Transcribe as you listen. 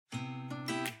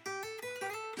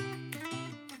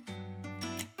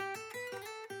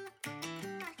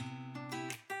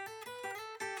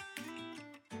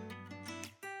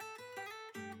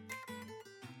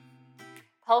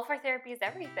pelvic floor therapy is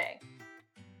everything.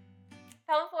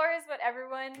 Pelvic floor is what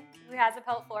everyone who has a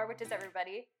pelvic floor, which is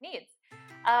everybody, needs.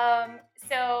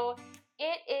 So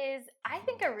it is, I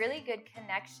think, a really good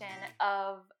connection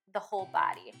of the whole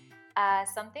body.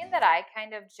 Something that I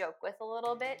kind of joke with a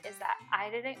little bit is that I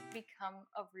didn't become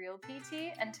a real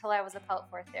PT until I was a pelvic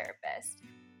floor therapist.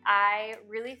 I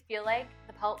really feel like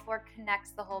the pelvic floor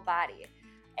connects the whole body.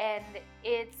 And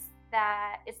it's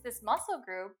this muscle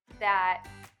group that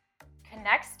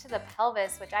connects to the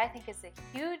pelvis, which I think is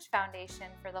a huge foundation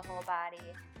for the whole body.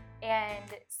 And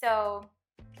so,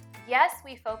 yes,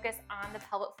 we focus on the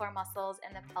pelvic floor muscles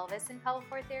and the pelvis in pelvic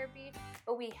floor therapy,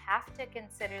 but we have to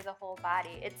consider the whole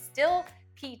body. It's still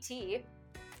PT.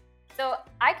 So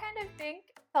I kind of think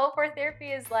pelvic floor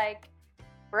therapy is like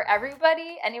for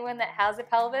everybody, anyone that has a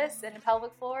pelvis and a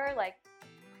pelvic floor, like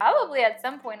probably at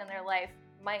some point in their life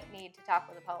might need to talk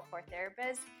with a pelvic floor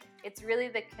therapist. It's really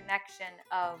the connection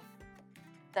of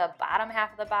the bottom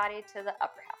half of the body to the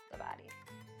upper half of the body.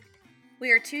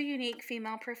 We are two unique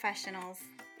female professionals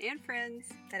and friends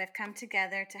that have come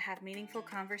together to have meaningful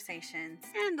conversations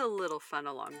and a little fun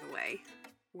along the way.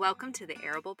 Welcome to the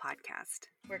Arable Podcast,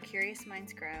 where curious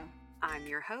minds grow. I'm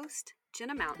your host,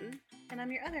 Jenna Mountain. And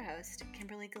I'm your other host,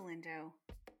 Kimberly Galindo.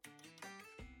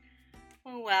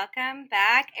 Welcome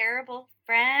back, Arable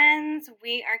friends.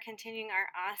 We are continuing our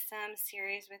awesome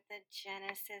series with the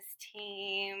Genesis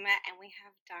team, and we have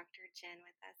Dr. Jen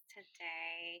with us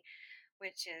today,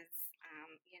 which is,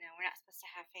 we're not supposed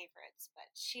to have favorites, but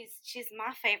she's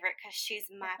my favorite because she's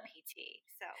my PT.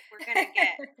 So we're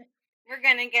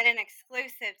gonna get an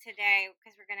exclusive today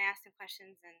because we're gonna ask some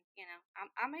questions, and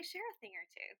I may share a thing or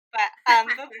two. But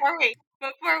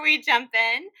before we jump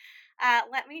in,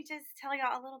 let me just tell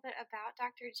y'all a little bit about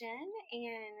Dr. Jen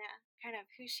and kind of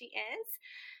who she is.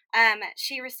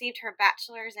 She received her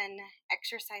bachelor's in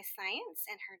exercise science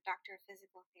and her doctor of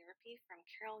physical therapy from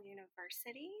Carroll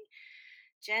University.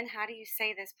 Jen, how do you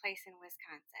say this place in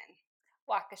Wisconsin?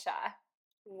 Waukesha,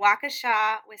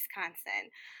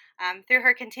 Wisconsin. Through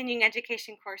her continuing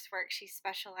education coursework, she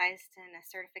specialized in a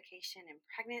certification in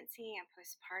pregnancy and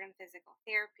postpartum physical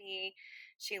therapy.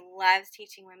 She loves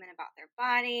teaching women about their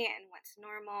body and what's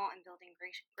normal and building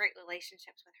great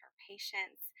relationships with her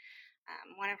patients.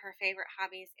 One of her favorite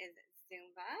hobbies is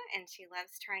Zumba, and she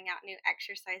loves trying out new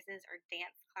exercises or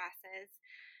dance classes.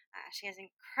 She has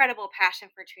incredible passion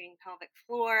for treating pelvic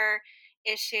floor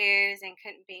issues and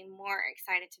couldn't be more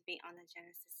excited to be on the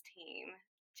Genesis team.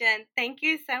 Jen, thank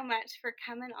you so much for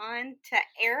coming on to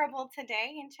Arable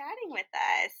today and chatting with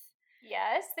us.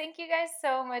 Yes, thank you guys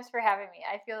so much for having me.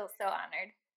 I feel so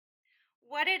honored.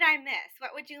 What did I miss?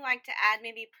 What would you like to add,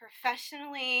 maybe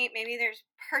professionally? Maybe there's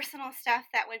personal stuff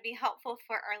that would be helpful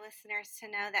for our listeners to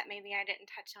know that maybe I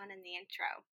didn't touch on in the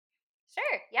intro.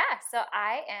 Sure, yeah. So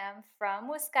I am from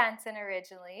Wisconsin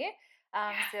originally.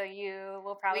 So you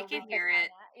will probably We can hear it.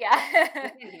 Yeah.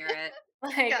 We can hear it.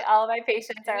 Like all of my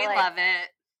patients are we like, love it.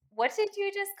 What did you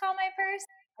just call my purse?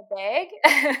 A bag?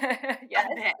 Yes.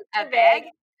 A bag?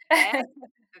 Okay.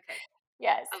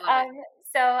 Yes. I love it.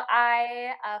 So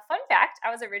fun fact,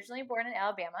 I was originally born in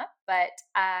Alabama, but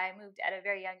I moved at a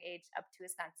very young age up to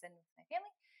Wisconsin with my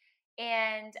family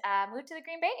and moved to the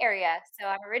Green Bay area. So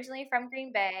I'm originally from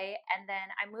Green Bay, and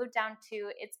then I moved down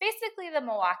to, it's basically the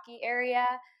Milwaukee area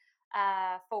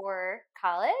for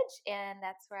college, and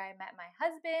that's where I met my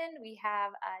husband. We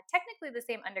have technically the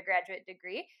same undergraduate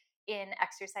degree in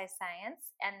exercise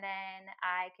science, and then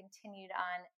I continued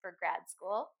on for grad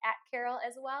school at Carroll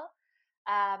as well.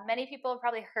 Many people have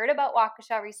probably heard about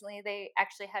Waukesha recently. They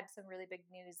actually had some really big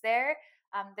news there.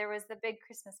 There was the big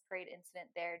Christmas parade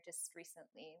incident there just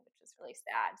recently, which was really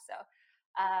sad. So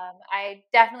I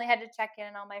definitely had to check in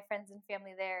on all my friends and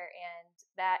family there, and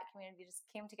that community just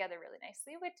came together really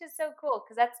nicely, which is so cool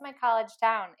because that's my college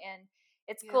town, and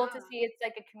it's cool to see it's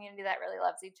like a community that really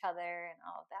loves each other and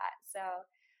all of that. So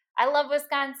I love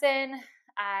Wisconsin.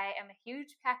 I am a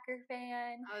huge Packer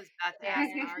fan. I was about to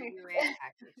ask, are you a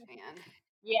Packers fan?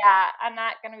 Yeah, I'm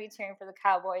not going to be cheering for the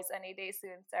Cowboys any day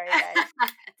soon. Sorry, guys.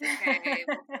 It's okay.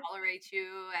 We'll tolerate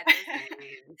you at those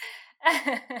games.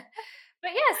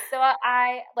 But yes, so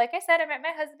like I said, I met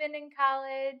my husband in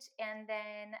college, and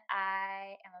then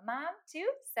I am a mom too.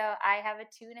 So I have a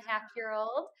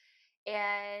 2.5-year-old,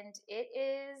 and it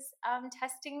is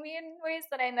testing me in ways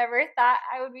that I never thought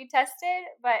I would be tested,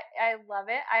 but I love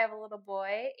it. I have a little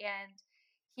boy, and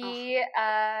he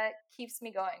keeps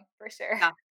me going for sure.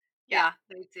 Yeah,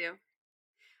 me too.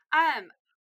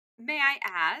 May I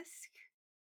ask,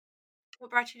 what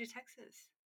brought you to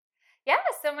Texas? Yeah,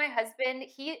 so my husband,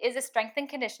 he is a strength and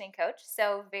conditioning coach,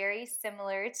 so very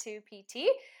similar to PT.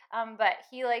 But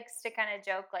he likes to kind of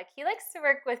joke, like he likes to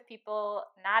work with people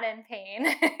not in pain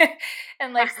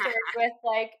and likes to work with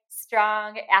like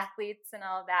strong athletes and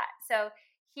all of that. So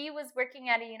he was working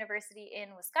at a university in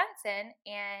Wisconsin,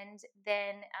 and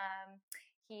then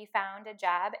he found a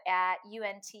job at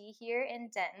UNT here in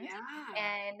Denton. Yeah.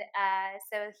 And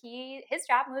so his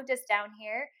job moved us down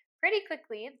here pretty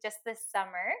quickly just this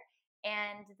summer.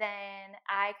 And then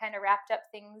I kind of wrapped up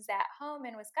things at home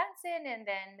in Wisconsin. And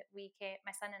then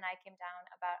my son and I came down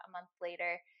about a month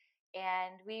later,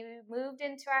 and we moved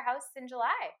into our house in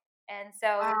July. And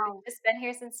so we've Wow. just been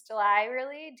here since July,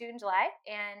 really, June, July.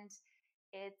 And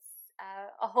it's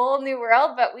a whole new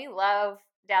world, but we love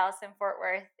Dallas and Fort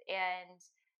Worth. And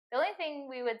the only thing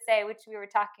we would say, which we were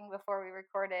talking before we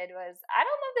recorded, was I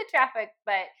don't love the traffic,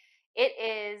 but it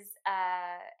is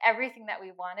everything that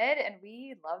we wanted, and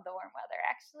we love the warm weather.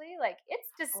 Actually, like it's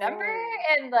December, Oh,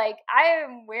 and like I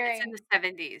am it's in the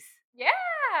wearing, 70s. yeah,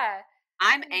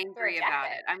 I I'm can wear a angry about it.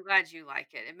 jacket. I'm glad you like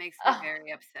it. It makes me Oh,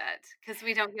 very upset because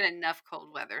we don't get enough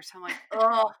cold weather. So I'm like,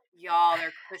 oh, y'all,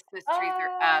 their Christmas trees are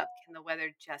uh, up. Can the weather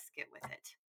just get with it?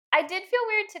 I did feel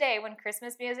weird today when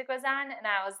Christmas music was on, and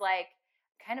I was like,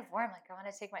 kind of warm. Like I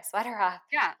want to take my sweater off.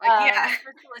 Yeah, like, Yeah. I'm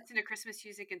supposed to listen to Christmas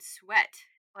music and sweat.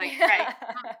 Like, Right.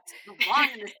 don't belong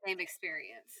in the same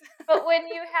experience. But when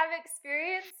you have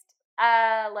experienced,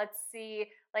 let's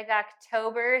see, like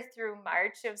October through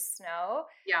March of snow,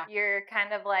 Yeah, you're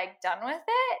kind of like done with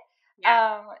it.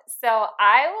 yeah, So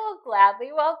I will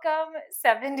gladly welcome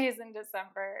 70s in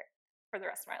December for the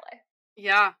rest of my life.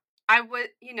 yeah. I would,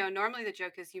 normally the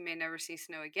joke is you may never see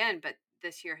snow again, but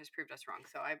this year has proved us wrong.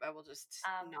 So I will just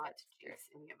not That's true. jinx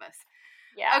any of us.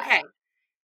 Yeah. Okay,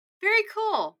 very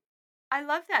cool. I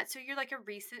love that. So you're like a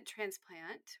recent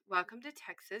transplant. Welcome to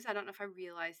Texas. I don't know if I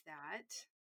realized that.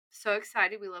 So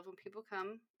excited. We love when people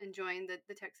come and join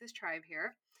the Texas tribe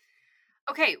here.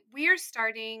 Okay, we are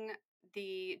starting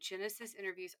the Genesis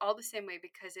interviews all the same way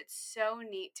because it's so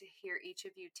neat to hear each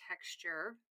of you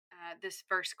texture this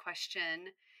first question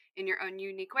in your own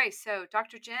unique way. So,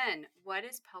 Dr. Jen, what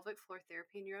is pelvic floor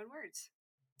therapy in your own words?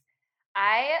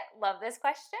 I love this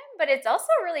question, but it's also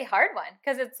a really hard one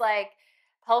because it's like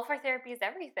pelvic floor therapy is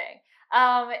everything.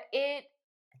 It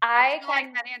I I do like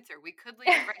can that answer. We could leave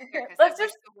it right there because I let's wish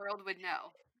just the world would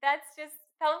know. that's just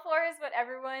pelvic floor is what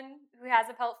everyone who has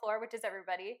a pelvic floor, which is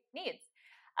everybody, needs.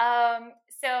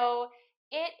 So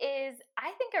it is,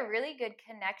 I think, a really good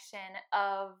connection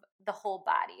of the whole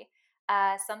body.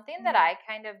 Something that Mm. I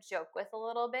kind of joke with a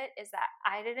little bit is that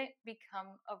I didn't become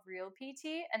a real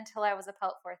PT until I was a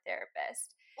pelvic floor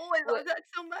therapist. Oh, I love that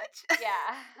so much.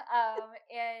 Yeah.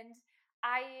 And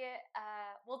I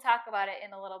we'll talk about it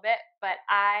in a little bit, but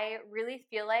I really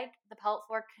feel like the pelvic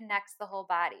floor connects the whole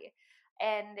body.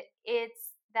 And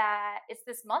it's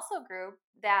this muscle group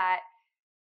that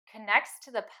connects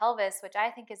to the pelvis, which I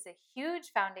think is a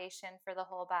huge foundation for the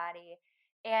whole body.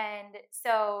 And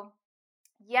so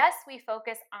yes, we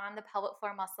focus on the pelvic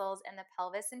floor muscles and the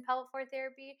pelvis in pelvic floor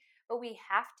therapy, but we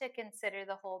have to consider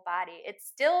the whole body. It's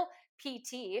still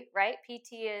PT, right?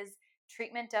 PT is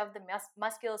treatment of the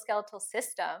musculoskeletal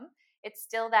system. It's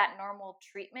still that normal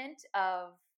treatment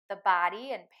of the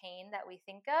body and pain that we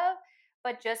think of,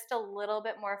 but just a little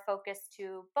bit more focused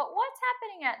to, but what's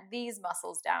happening at these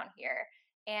muscles down here?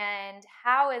 And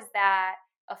how is that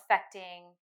affecting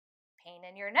pain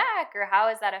in your neck, or how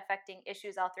is that affecting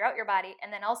issues all throughout your body,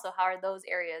 and then also how are those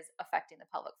areas affecting the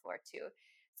pelvic floor too?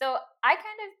 So I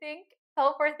kind of think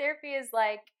pelvic floor therapy is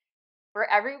like for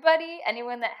everybody,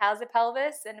 anyone that has a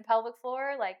pelvis and a pelvic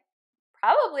floor, like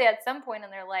probably at some point in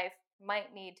their life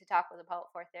might need to talk with a pelvic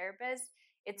floor therapist.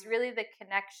 It's Mm, really the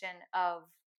connection of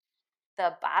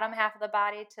the bottom half of the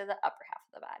body to the upper half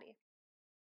of the body.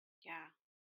 Yeah.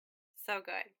 So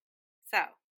good. So,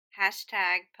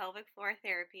 hashtag pelvic floor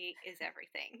therapy is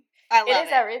everything. I It love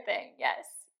is it. everything, yes.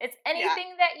 It's Yeah.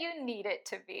 anything that you need it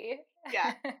to be.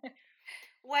 Yeah.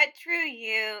 What drew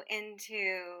you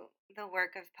into the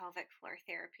work of pelvic floor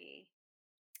therapy?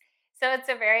 So it's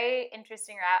a very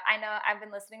interesting route. I know I've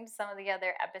been listening to some of the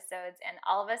other episodes, and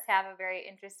all of us have a very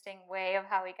interesting way of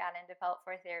how we got into pelvic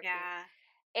floor therapy. Yeah.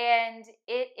 And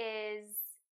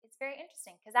it's very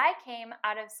interesting because I came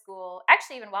out of school,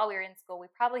 actually, even while we were in school, we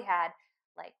probably had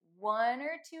like one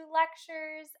or two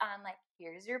lectures on like,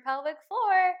 here's your pelvic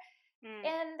floor, Mm.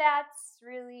 and that's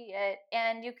really it.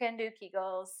 And you can do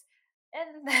Kegels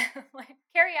and like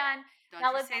carry on. don't Now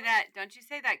you let's say that? Don't you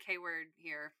say that K word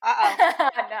here? Uh-oh.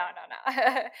 no, no,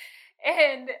 no.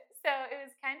 And so it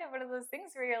was kind of one of those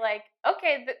things where you're like,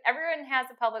 okay, everyone has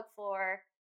a pelvic floor.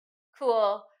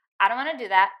 Cool. I don't want to do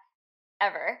that.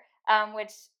 ever,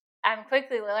 which I'm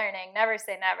quickly learning, never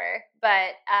say never.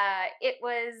 But it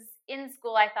was in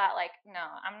school, I thought, like, no,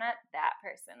 I'm not that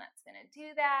person that's going to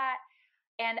do that.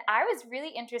 And I was really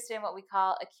interested in what we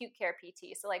call acute care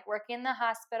PT. So, like, working in the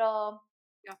hospital,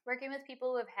 Yeah. working with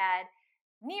people who have had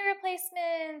knee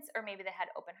replacements, or maybe they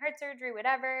had open heart surgery,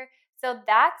 whatever. So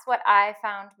that's what I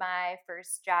found my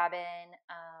first job in.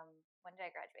 When did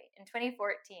I graduate? In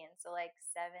 2014. So, like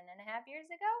 7.5 years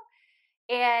ago.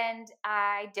 And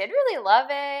I did really love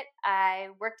it. I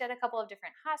worked at a couple of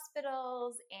different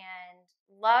hospitals and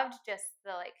loved just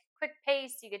the like quick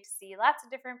pace. You get to see lots of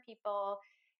different people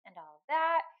and all of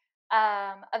that.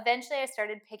 Eventually, I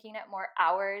started picking up more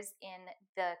hours in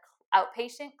the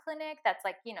outpatient clinic. That's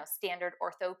like, standard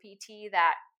ortho PT.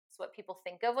 That's what people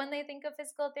think of when they think of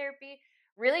physical therapy,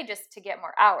 really just to get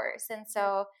more hours. And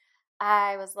so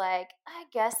I was like, I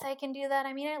guess I can do that.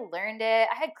 I mean, I learned it.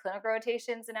 I had clinical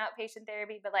rotations in outpatient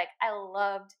therapy, but like I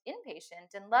loved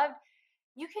inpatient and loved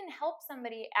you can help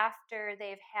somebody after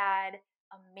they've had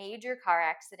a major car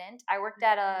accident. I worked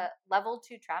at a level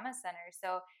 2 trauma center.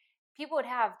 So people would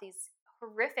have these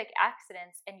horrific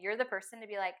accidents, and you're the person to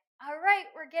be like, all right,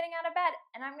 we're getting out of bed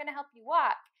and I'm going to help you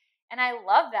walk. And I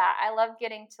love that. I love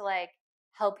getting to like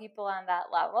help people on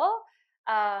that level.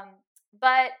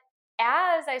 But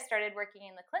as I started working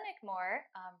in the clinic more,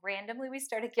 randomly we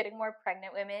started getting more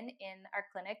pregnant women in our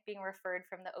clinic being referred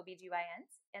from the OBGYNs.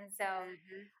 And so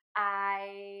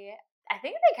I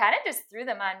think they kind of just threw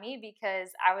them on me because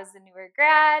I was a newer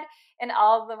grad, and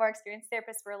all the more experienced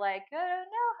therapists were like, I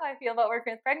don't know how I feel about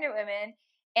working with pregnant women.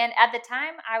 And at the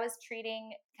time, I was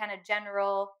treating kind of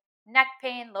general neck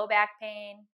pain, low back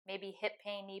pain, maybe hip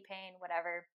pain, knee pain,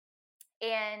 whatever.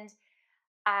 And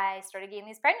I started getting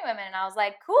these pregnant women, and I was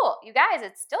like, cool, you guys,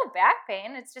 it's still back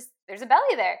pain. It's just there's a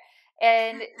belly there.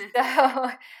 And so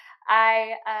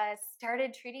I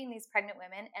started treating these pregnant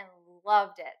women and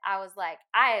loved it. I was like,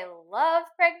 I love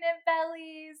pregnant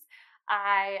bellies.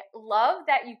 I love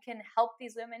that you can help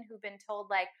these women who've been told,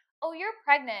 like, oh, you're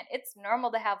pregnant. It's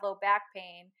normal to have low back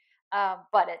pain.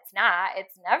 But it's not.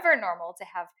 It's never normal to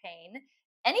have pain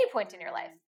any point in your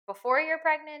life. Before you're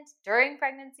pregnant, during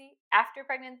pregnancy, after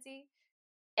pregnancy,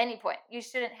 any point. You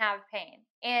shouldn't have pain.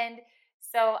 And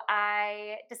so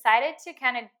I decided to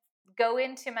kind of go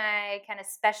into my kind of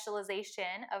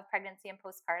specialization of pregnancy and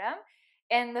postpartum.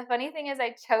 And the funny thing is,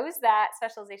 I chose that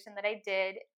specialization that I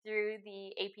did through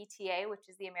the APTA, which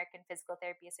is the American Physical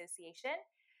Therapy Association,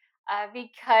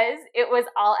 because it was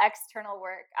all external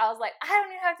work. I was like, I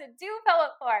don't even have to do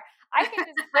pelvic floor. I can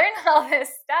just learn all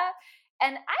this stuff,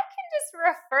 and I can just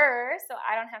refer, so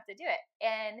I don't have to do it.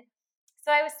 And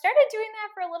so I started doing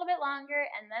that for a little bit longer,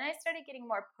 and then I started getting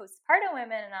more postpartum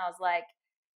women, and I was like,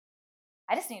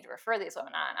 I just need to refer these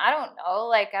women on. I don't know.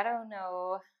 Like, I don't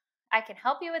know. I can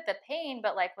help you with the pain,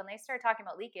 but like when they start talking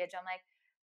about leakage, I'm like,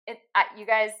 you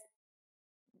guys,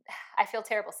 I feel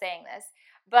terrible saying this,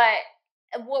 but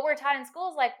what we're taught in school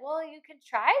is like, well, you could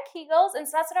try Kegels. And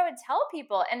so that's what I would tell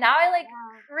people. And now I like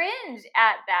cringe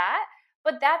at that.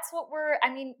 But that's what we're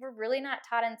really not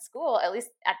taught in school, at least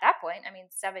at that point. I mean,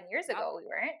 7 years ago, we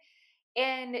weren't.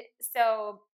 And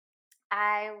so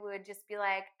I would just be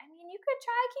like, I mean, you could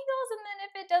try Kegels, and then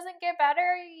if it doesn't get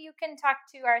better, you can talk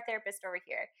to our therapist over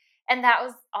here. And that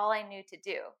was all I knew to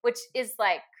do, which is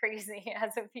like crazy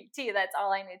as a PT. That's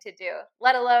all I knew to do,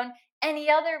 let alone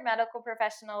any other medical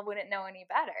professional wouldn't know any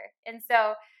better. And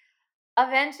so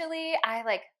eventually I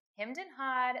like hemmed and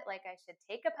hawed, like I should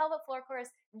take a pelvic floor course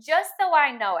just so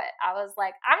I know it. I was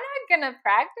like, I'm not going to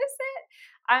practice it.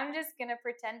 I'm just going to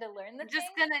pretend to learn the I'm just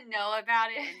thing. going to know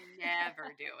about it and never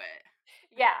do it.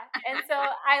 Yeah. And so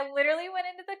I literally went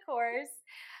into the course.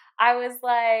 I was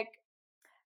like,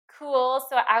 cool.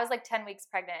 So I was like 10 weeks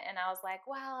pregnant, and I was like,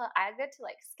 well, I get to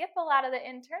like skip a lot of the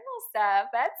internal stuff.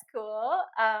 That's cool.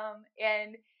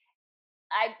 And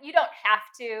you don't have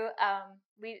to.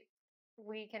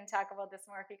 We can talk about this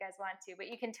more if you guys want to, but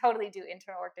you can totally do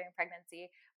internal work during pregnancy.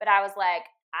 But I was like,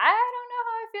 I don't know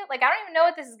how I feel. Like, I don't even know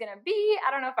what this is going to be. I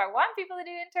don't know if I want people to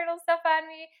do internal stuff on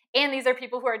me. And these are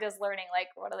people who are just learning, like,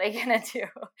 what are they going to do?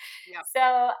 Yep. So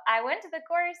I went to the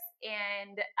course,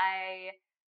 and I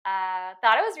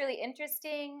thought it was really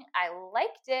interesting. I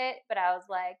liked it, but I was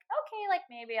like, okay, like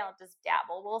maybe I'll just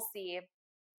dabble. We'll see.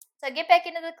 So I get back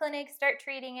into the clinic, start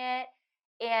treating it.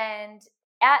 And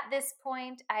at this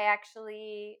point, I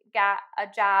actually got a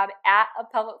job at a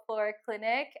pelvic floor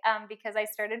clinic because I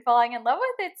started falling in love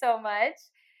with it so much.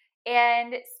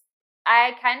 And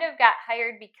I kind of got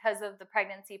hired because of the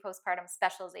pregnancy postpartum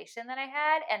specialization that I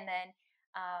had. And then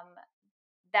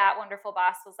that wonderful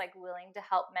boss was like willing to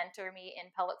help mentor me in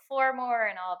pelvic floor more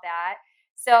and all of that.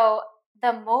 So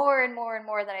the more and more and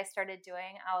more that I started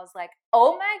doing, I was like,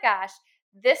 oh my gosh,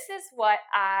 this is what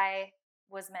I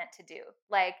was meant to do.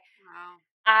 Like, Wow.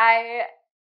 I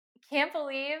can't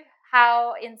believe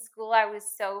how in school I was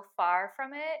so far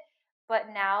from it. But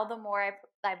now the more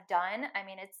I've done, I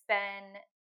mean, it's been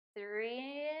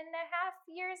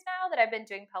 3.5 years now that I've been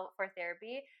doing pelvic floor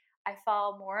therapy. I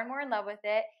fall more and more in love with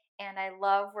it. And I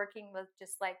love working with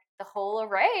just like the whole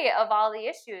array of all the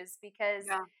issues because,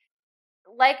 Yeah.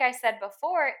 like I said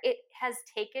before, it has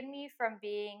taken me from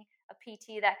being a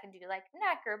PT that can do like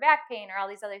neck or back pain or all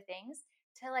these other things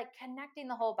to like connecting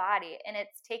the whole body. And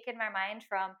it's taken my mind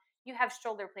from you have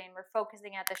shoulder pain, we're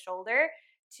focusing at the shoulder,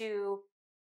 to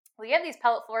well, you have these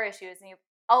pelvic floor issues and you've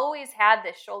always had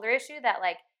this shoulder issue that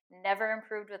like never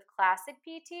improved with classic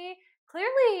PT.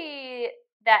 Clearly,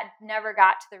 that never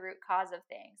got to the root cause of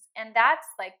things. And that's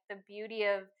like the beauty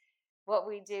of what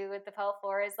we do with the pelvic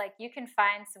floor is like you can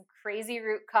find some crazy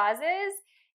root causes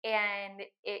and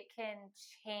it can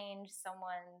change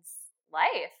someone's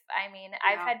life. I mean,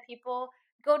 I've Yeah. had people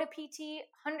go to PT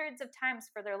hundreds of times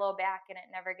for their low back and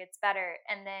it never gets better.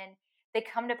 And then they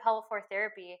come to pelvic floor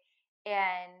therapy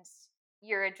and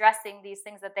you're addressing these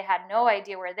things that they had no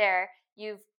idea were there.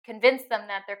 You've convinced them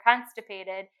that they're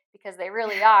constipated because they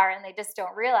really are and they just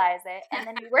don't realize it. And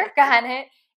then you work on it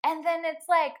and then it's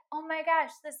like, oh my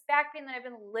gosh, this back pain that I've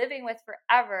been living with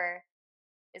forever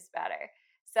is better.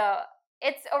 So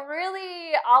it's a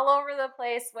really all over the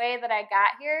place way that I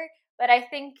got here. But I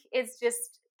think it's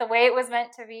just the way it was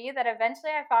meant to be that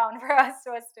eventually I found for us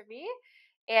was to be.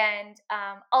 And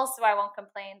also, I won't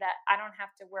complain that I don't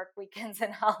have to work weekends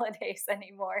and holidays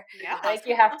anymore Yeah. like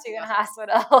you have to in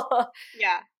hospital.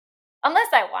 Yeah. Unless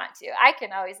I want to. I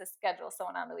can always schedule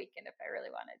someone on the weekend if I really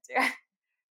wanted to.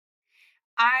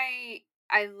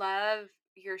 I love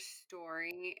your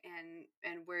story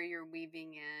and where you're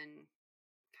weaving in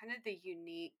kind of the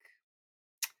unique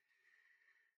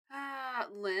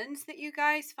lens that you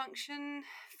guys function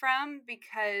from,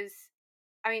 because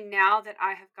I mean, now that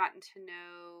I have gotten to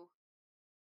know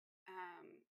um,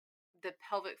 the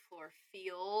pelvic floor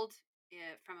field,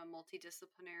 from a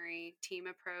multidisciplinary team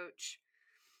approach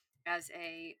as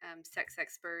a sex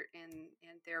expert and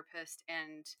therapist,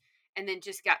 and then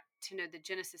just got to know the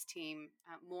Genesis team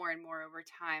more and more over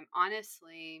time.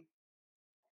 Honestly,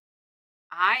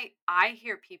 I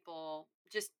hear people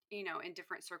just, in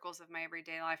different circles of my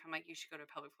everyday life. I'm like, you should go to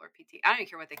pelvic floor PT. I don't even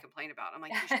care what they complain about. I'm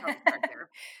like, you should probably start there.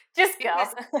 Just go.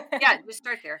 Because yeah, just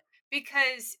start there.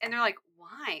 Because and they're like,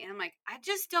 "Why?" And I'm like, "I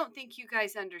just don't think you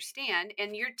guys understand."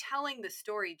 And you're telling the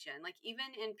story, Jen. Like, even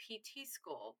in PT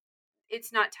school,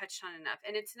 it's not touched on enough.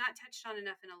 And it's not touched on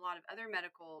enough in a lot of other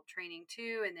medical training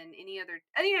too, and then any other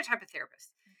type of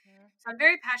therapist. Mhm. So I'm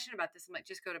very passionate about this. I'm like,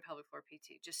 just go to pelvic floor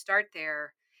PT. Just start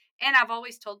there. And I've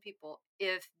always told people,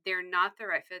 if they're not the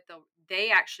right fit,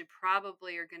 they actually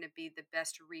probably are going to be the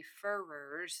best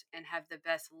referrers and have the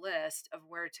best list of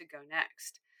where to go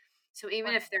next. So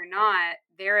even if they're 100%. not,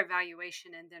 their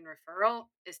evaluation and then referral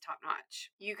is top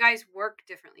notch. You guys work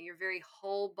differently. You're very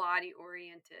whole body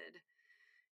oriented,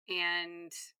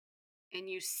 and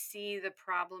you see the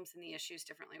problems and the issues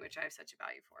differently, which I have such a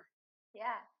value for.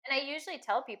 Yeah. And I usually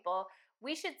tell people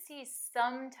we should see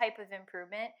some type of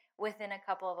improvement within a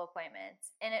couple of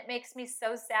appointments. And it makes me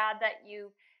so sad that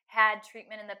you had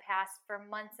treatment in the past for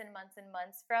months and months and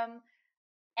months from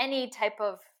any type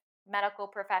of medical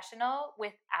professional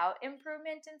without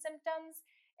improvement in symptoms.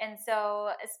 And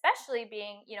so, especially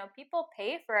being, people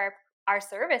pay for our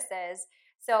services.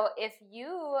 So if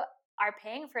you are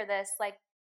paying for this, like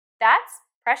that's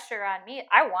pressure on me.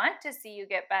 I want to see you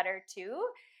get better too.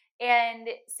 And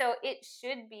so it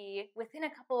should be within a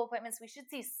couple of appointments, we should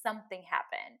see something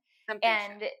happen. Something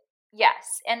And shift.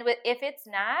 yes, and if it's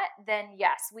not, then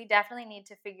yes, we definitely need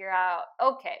to figure out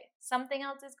okay, something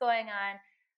else is going on.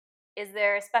 Is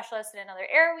there a specialist in another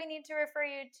area we need to refer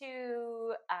you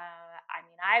to? I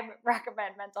mean, I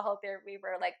recommend mental health therapy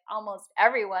for like almost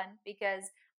everyone because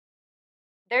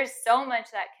there's so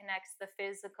much that connects the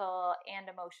physical and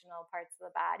emotional parts of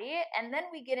the body. And then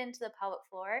we get into the pelvic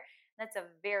floor. That's a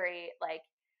very like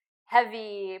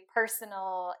heavy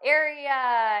personal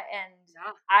area. And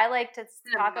Yeah. I like to It's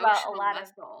an talk about a emotional lot of,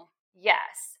 muscle.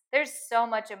 yes, there's so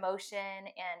much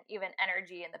emotion and even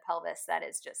energy in the pelvis that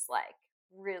is just like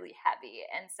really heavy.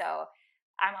 And so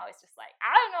I'm always just like,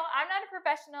 I don't know. I'm not a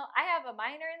professional. I have a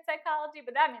minor in psychology,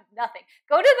 but that means nothing.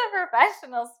 Go to the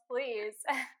professionals, please.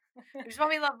 Which is why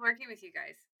we love working with you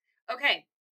guys. Okay,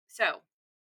 so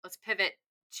let's pivot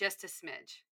just a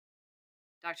smidge.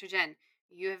 Dr. Jen,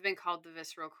 you have been called the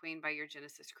Visceral Queen by your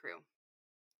Genesis crew.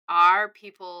 Our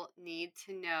people need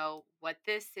to know what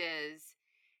this is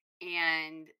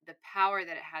and the power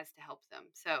that it has to help them.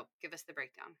 So give us the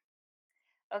breakdown.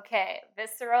 Okay,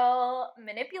 visceral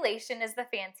manipulation is the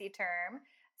fancy term.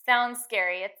 Sounds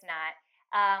scary, it's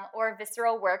not. Or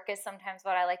visceral work is sometimes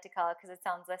what I like to call it because it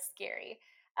sounds less scary.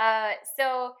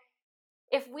 So,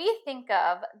 if we think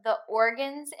of the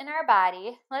organs in our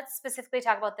body, let's specifically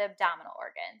talk about the abdominal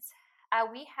organs.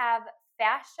 We have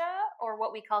fascia, or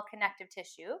what we call connective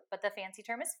tissue, but the fancy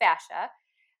term is fascia.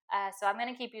 So I'm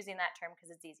going to keep using that term because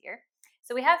it's easier.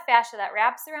 So we have fascia that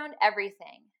wraps around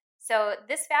everything. So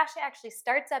this fascia actually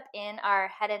starts up in our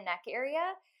head and neck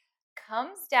area,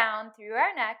 comes down through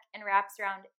our neck, and wraps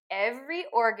around every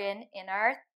organ in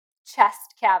our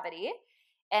chest cavity,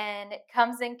 and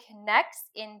comes and connects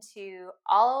into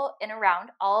all and around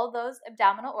all of those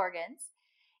abdominal organs.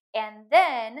 And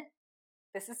then,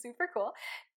 this is super cool,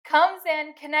 comes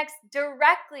and connects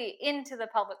directly into the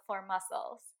pelvic floor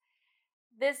muscles.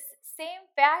 This same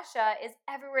fascia is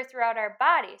everywhere throughout our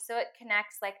body, so it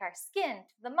connects like our skin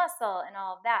to the muscle and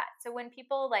all of that. So when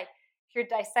people like, you're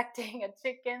dissecting a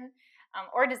chicken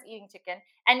or just eating chicken,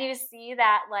 and you see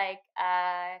that like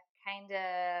kind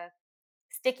of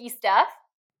sticky stuff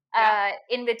Yeah.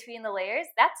 in between the layers,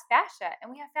 that's fascia,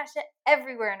 and we have fascia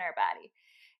everywhere in our body.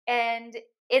 And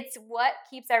it's what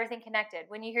keeps everything connected.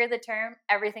 When you hear the term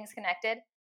everything's connected,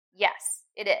 yes,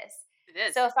 it is. It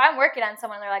is. So if I'm working on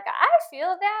someone, they're like, I feel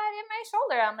that in my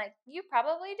shoulder. I'm like, you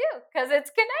probably do because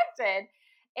it's connected.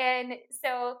 And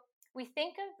so we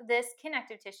think of this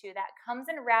connective tissue that comes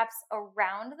and wraps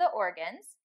around the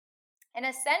organs. And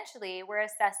essentially, we're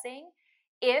assessing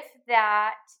if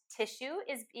that tissue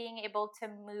is being able to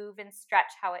move and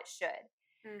stretch how it should.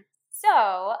 Mm.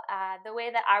 So, the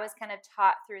way that I was kind of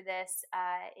taught through this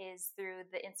is through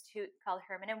the institute called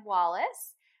Herman and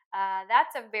Wallace.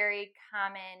 That's a very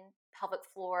common pelvic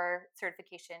floor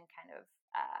certification kind of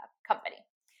company.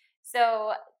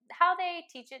 So, how they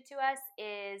teach it to us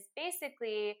is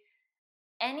basically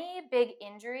any big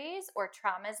injuries or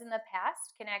traumas in the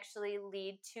past can actually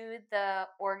lead to the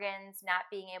organs not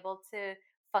being able to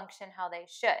function how they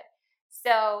should.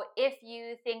 So, if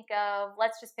you think of,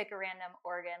 let's just pick a random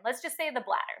organ, let's just say the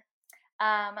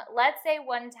bladder. Let's say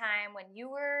one time when you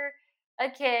were a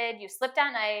kid, you slipped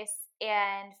on ice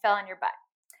and fell on your butt.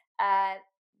 Uh,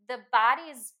 the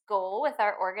body's goal with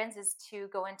our organs is to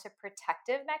go into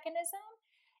protective mechanism,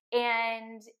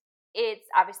 and it's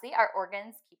obviously our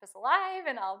organs keep us alive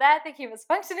and all that. They keep us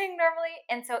functioning normally.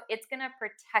 And so it's going to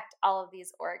protect all of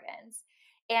these organs.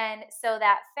 And so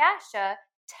that fascia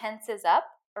tenses up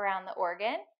around the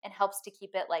organ and helps to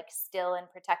keep it like still and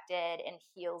protected and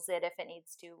heals it if it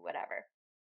needs to, whatever.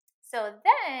 So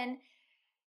then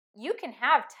you can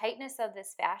have tightness of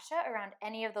this fascia around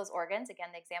any of those organs. Again,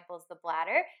 the example is the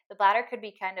bladder. The bladder could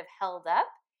be kind of held up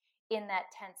in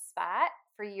that tense spot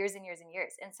for years and years and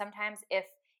years. And sometimes if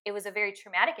it was a very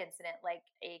traumatic incident like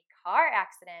a car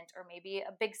accident or maybe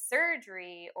a big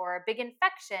surgery or a big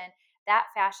infection, that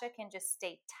fascia can just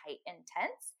stay tight and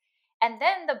tense. And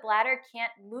then the bladder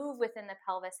can't move within the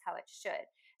pelvis how it should.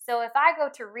 So if I go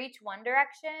to reach one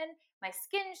direction, my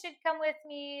skin should come with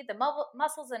me, the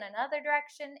muscles in another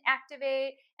direction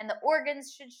activate, and the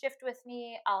organs should shift with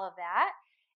me, all of that.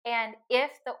 And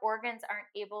if the organs aren't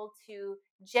able to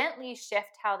gently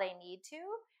shift how they need to,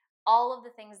 all of the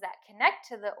things that connect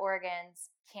to the organs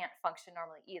can't function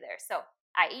normally either. So,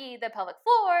 i.e., the pelvic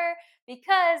floor,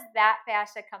 because that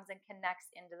fascia comes and connects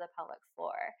into the pelvic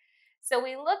floor. So,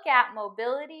 we look at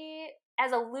mobility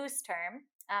as a loose term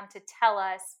to tell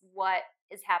us what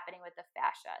is happening with the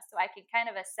fascia. So, I can kind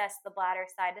of assess the bladder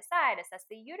side to side, assess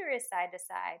the uterus side to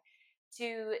side,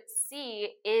 to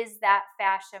see is that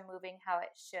fascia moving how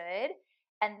it should.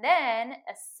 And then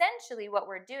essentially what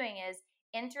we're doing is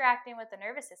interacting with the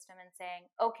nervous system and saying,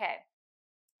 okay,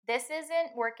 this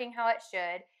isn't working how it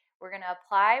should. We're going to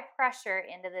apply pressure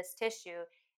into this tissue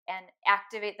and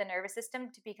activate the nervous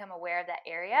system to become aware of that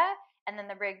area. And then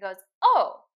the brain goes,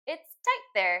 oh, it's tight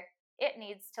there. It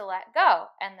needs to let go.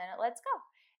 And then it lets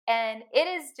go. And it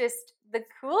is just the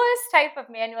coolest type of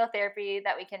manual therapy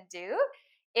that we can do.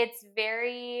 It's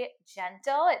very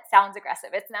gentle. It sounds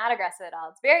aggressive. It's not aggressive at all.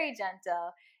 It's very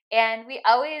gentle. And we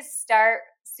always start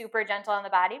super gentle on the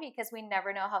body because we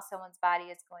never know how someone's body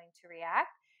is going to react.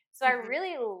 So I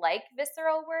really like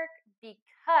visceral work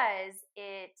because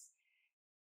it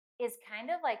is kind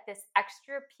of like this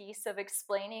extra piece of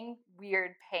explaining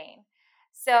weird pain.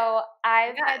 So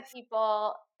I've had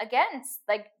people, again,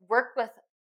 like work with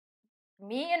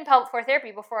me in pelvic floor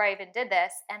therapy before I even did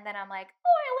this. And then I'm like,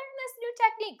 oh, I learned this new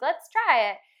technique. Let's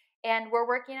try it. And we're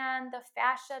working on the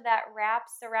fascia that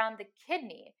wraps around the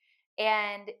kidney.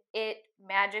 and it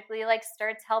magically like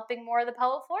starts helping more of the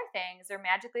pelvic floor things, or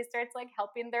magically starts like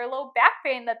helping their low back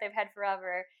pain that they've had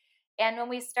forever. And when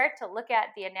we start to look at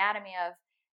the anatomy of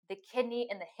the kidney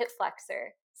and the hip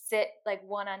flexor sit like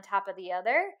one on top of the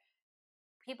other,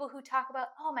 people who talk about,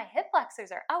 oh, my hip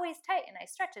flexors are always tight and I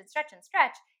stretch and stretch and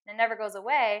stretch and it never goes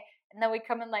away. And then we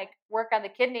come and like work on the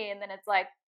kidney and then it's like,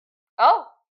 oh,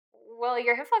 well,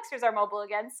 your hip flexors are mobile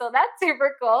again. So that's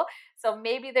super cool. So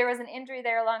maybe there was an injury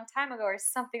there a long time ago or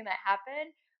something that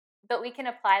happened, but we can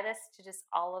apply this to just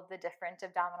all of the different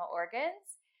abdominal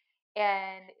organs.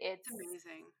 And it's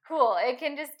amazing. cool. It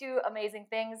can just do amazing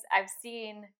things. I've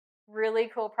seen really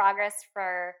cool progress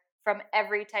from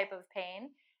every type of pain.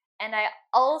 And I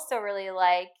also really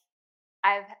like,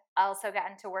 I've also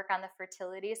gotten to work on the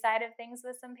fertility side of things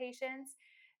with some patients.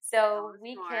 So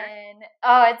we can,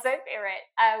 oh, it's my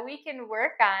favorite. We can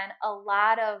work on a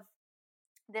lot of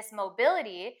this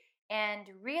mobility, and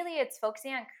really it's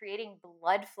focusing on creating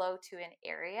blood flow to an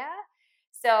area.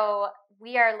 So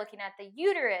we are looking at the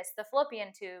uterus, the fallopian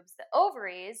tubes, the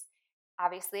ovaries,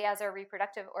 obviously as our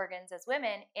reproductive organs as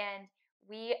women, and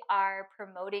we are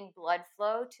promoting blood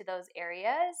flow to those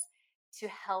areas to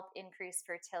help increase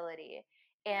fertility.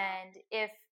 And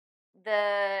if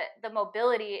the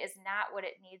mobility is not what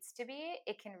it needs to be,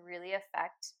 it can really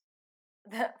affect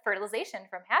the fertilization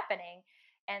from happening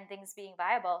and things being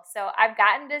viable. So I've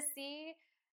gotten to see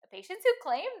patients who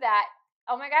claim that,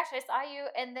 oh my gosh, I saw you,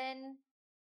 and then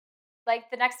like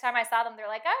the next time I saw them, they're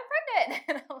like, I'm pregnant.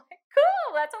 And I'm like, cool,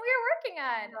 that's what we were working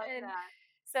on. I love And that.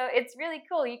 so it's really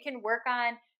cool. You can work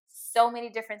on so many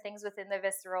different things within the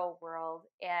visceral world,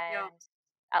 and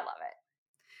I love it.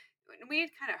 We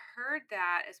had kind of heard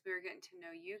that as we were getting to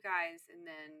know you guys, and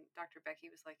then Dr.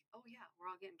 Becky was like, "Oh yeah, we're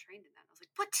all getting trained in that." I was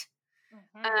like, "What?"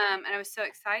 And I was so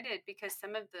excited because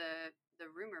some of the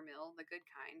rumor mill, the good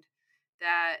kind,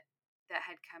 that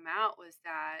had come out was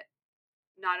that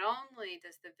not only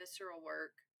does the visceral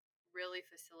work really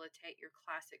facilitate your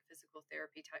classic physical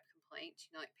therapy type complaints,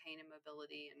 like pain and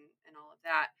mobility and all of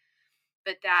that,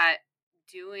 but that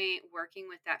working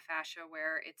with that fascia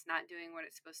where it's not doing what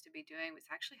it's supposed to be doing was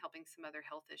actually helping some other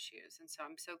health issues. And so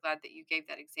I'm so glad that you gave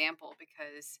that example,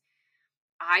 because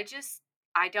I just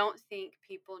I don't think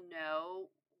people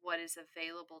know what is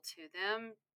available to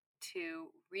them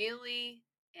to really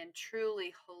and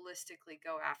truly holistically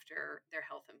go after their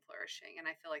health and flourishing. And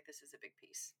I feel like this is a big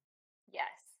piece.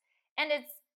 Yes. And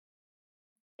it's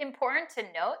important to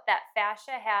note that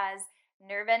fascia has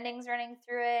nerve endings running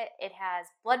through it, it has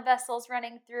blood vessels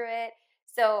running through it.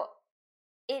 So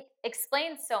it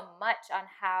explains so much on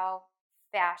how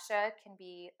fascia can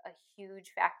be a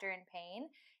huge factor in pain,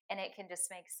 and it can just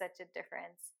make such a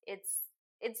difference.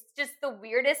 It's just the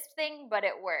weirdest thing, but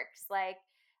it works. Like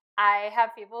I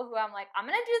have people who I'm like, I'm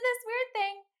going to do this weird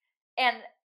thing, and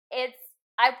it's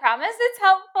I promise it's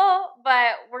helpful,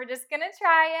 but we're just going to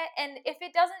try it. And if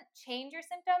it doesn't change your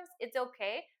symptoms, it's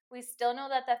okay. We still know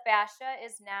that the fascia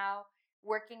is now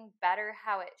working better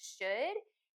how it should,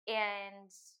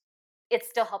 and it's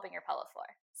still helping your pelvic floor.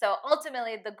 So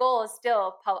ultimately, the goal is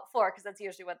still pelvic floor because that's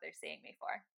usually what they're seeing me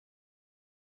for.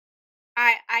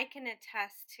 I can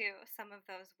attest to some of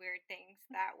those weird things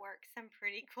that work some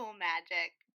pretty cool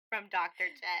magic from Dr.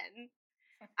 Jen.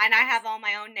 And I have all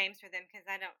my own names for them because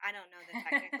I don't know the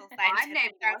technical I scientific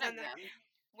named terms one on of them.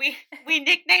 them. We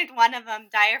nicknamed one of them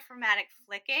diaphragmatic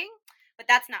flicking, but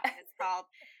that's not what it's called.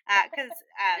 Because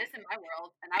This in my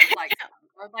world, and I would like some.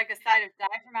 I would like a side of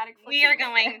diaphragmatic we are flicking.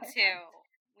 going to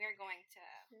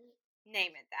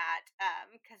name it that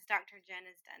because Dr. Jen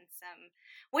has done some.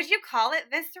 Would you call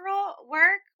it visceral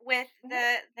work with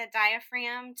the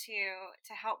diaphragm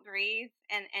to help breathe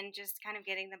and just kind of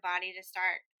getting the body to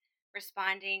start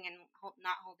responding and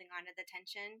not holding on to the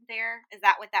tension there? Is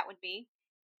that what that would be?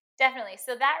 Definitely.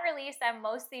 So that release, I'm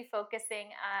mostly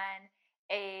focusing on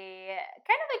a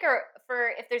kind of like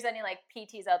for if there's any like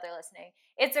PTs out there listening,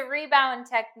 it's a rebound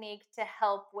technique to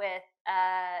help with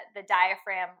the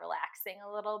diaphragm relaxing a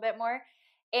little bit more.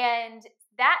 And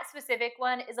that specific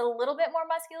one is a little bit more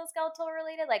musculoskeletal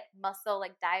related, like muscle,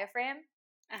 like diaphragm.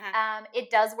 It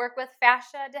does work with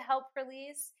fascia to help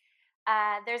release.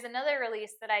 There's another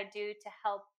release that I do to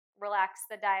help relax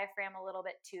the diaphragm a little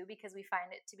bit too, because we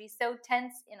find it to be so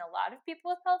tense in a lot of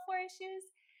people with pelvic floor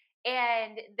issues.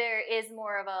 And there is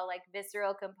more of a like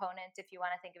visceral component, if you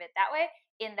want to think of it that way,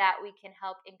 in that we can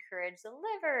help encourage the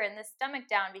liver and the stomach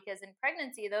down, because in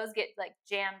pregnancy those get like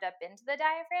jammed up into the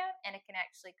diaphragm and it can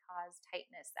actually cause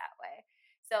tightness that way.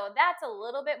 So that's a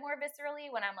little bit more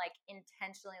viscerally when I'm like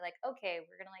intentionally like, okay,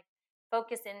 we're gonna like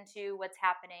focus into what's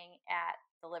happening at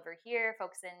the liver here,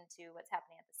 focus into what's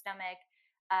happening at the stomach.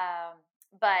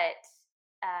 But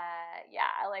yeah,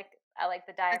 I like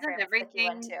the Doesn't diaphragm sticky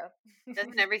one everything too.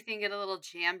 doesn't everything get a little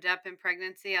jammed up in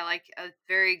pregnancy? I like a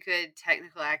very good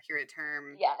technical accurate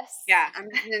term. Yes. Yeah. I'm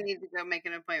gonna need to go make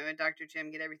an appointment with Dr.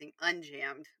 Jim, get everything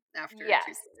unjammed after 2 Yes.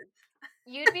 kids.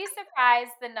 You'd be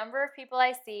surprised the number of people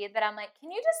I see that I'm like,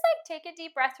 "Can you just like take a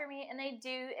deep breath for me?" And they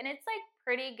do, and it's like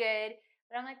pretty good.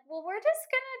 But I'm like, "Well, we're just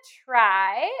gonna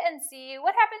try and see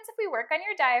what happens if we work on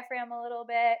your diaphragm a little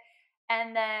bit."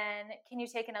 And then, can you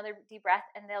take another deep breath?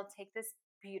 And they'll take this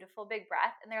beautiful big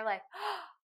breath, and they're like,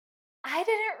 I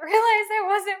didn't realize I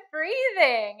wasn't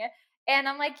breathing. And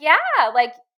I'm like, yeah,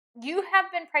 like you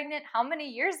have been pregnant how many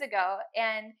years ago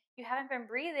and you haven't been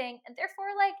breathing. And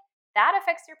therefore, like that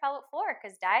affects your pelvic floor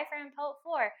because diaphragm and pelvic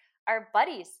floor are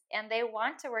buddies and they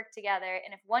want to work together.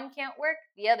 And if one can't work,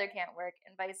 the other can't work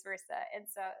and vice versa. And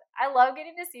so I love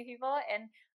getting to see people and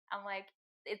I'm like,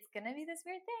 it's going to be this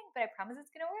weird thing, but I promise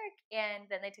it's going to work. And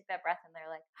then they take that breath and they're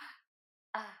like,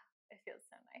 ah, it feels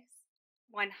so nice.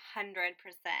 100%.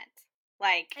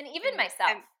 Like, And even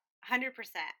myself. 100%.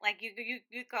 Like you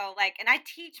go like, and I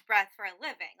teach breath for a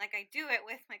living. Like I do it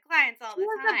with my clients all She the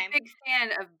was a time. big fan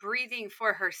of breathing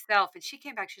for herself, and she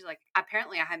came back, she's like,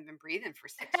 "Apparently I haven't been breathing for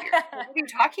 6 years." I'm like, "What are you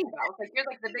talking about?" I was like, "You're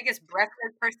like the biggest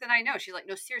breathless person I know." She's like,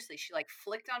 "No, seriously." She like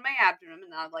flicked on my abdomen,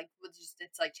 and I'm like, was just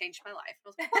it's like changed my life. I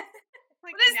was like,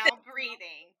 Like what is now this?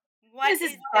 breathing. What What is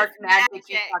this is dark this magic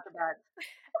you magic? talk about?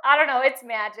 I don't know. It's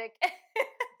magic.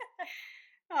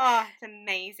 Oh, it's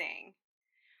amazing.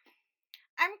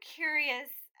 I'm curious.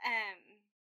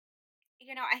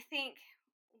 I think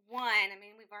one, I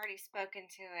mean, we've already spoken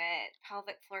to it.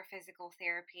 Pelvic floor physical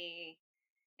therapy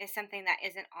is something that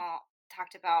isn't all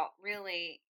talked about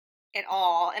really at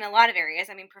all in a lot of areas.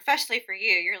 I mean, professionally for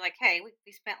you, you're like, hey,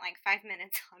 we spent like 5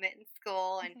 minutes on it in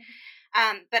school, and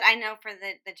but I know for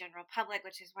the general public,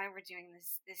 which is why we're doing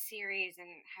this series and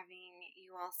having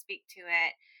you all speak to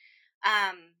it.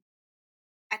 Um,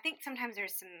 I think sometimes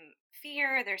there's some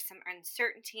fear, there's some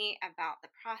uncertainty about the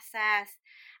process.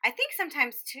 I think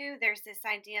sometimes too, there's this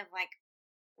idea of like,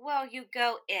 well, you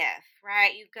go if,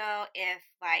 right? You go if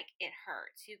like it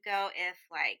hurts. You go if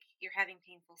like you're having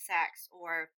painful sex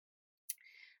or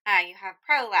you have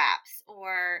prolapse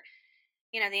or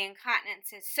the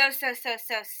incontinence is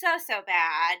so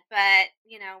bad, but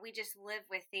we just live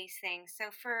with these things.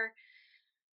 So for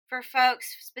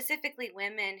folks, specifically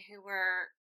women who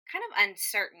were kind of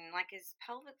uncertain, like, is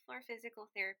pelvic floor physical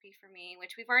therapy for me?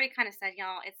 Which we've already kind of said,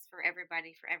 y'all, it's for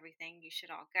everybody, for everything. You should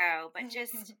all go. But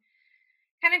just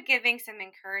kind of giving some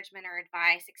encouragement or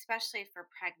advice, especially for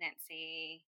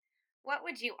pregnancy. What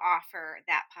would you offer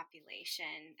that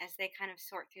population as they kind of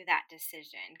sort through that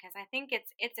decision? Because I think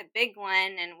it's a big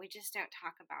one, and we just don't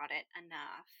talk about it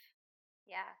enough.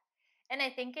 Yeah. And I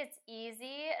think it's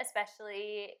easy,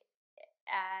 especially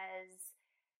as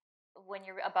when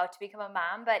you're about to become a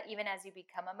mom, but even as you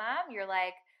become a mom, you're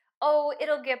like, oh,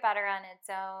 it'll get better on its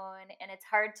own. And it's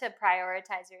hard to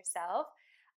prioritize yourself.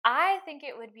 I think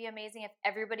it would be amazing if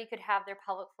everybody could have their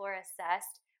pelvic floor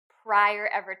assessed prior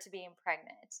ever to being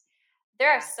pregnant. There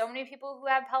are Yeah. so many people who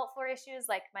have pelvic floor issues,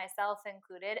 like myself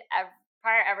included,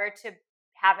 prior ever to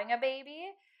having a baby.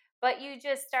 But you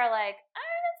just are like,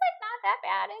 it's like not that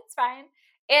bad. It's fine.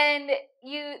 And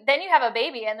then you have a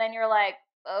baby, and then you're like,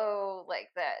 oh, like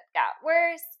that got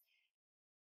worse.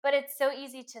 But it's so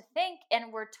easy to think,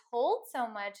 and we're told so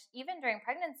much, even during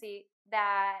pregnancy,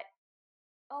 that,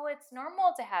 oh, it's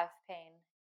normal to have pain.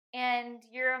 And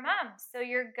you're a mom, so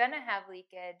you're going to have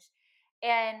leakage.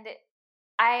 And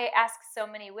I ask so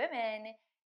many women,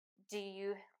 do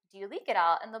you leak at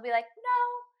all? And they'll be like,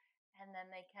 no. And then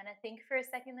they kind of think for a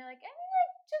second. They're like,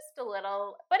 just a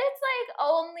little. But it's like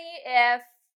only if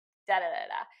da da da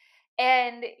da.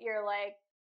 And you're like,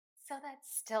 so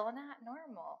that's still not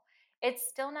normal. It's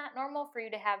still not normal for you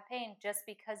to have pain just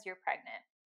because you're pregnant.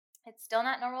 It's still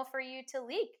not normal for you to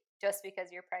leak just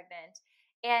because you're pregnant.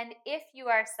 And if you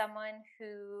are someone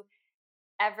who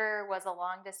ever was a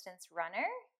long distance runner,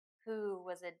 who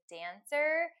was a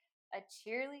dancer, a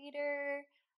cheerleader,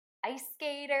 ice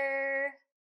skater,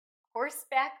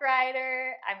 horseback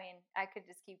rider, I mean, I could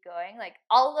just keep going. Like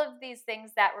all of these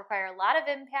things that require a lot of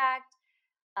impact,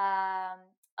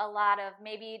 a lot of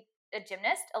maybe a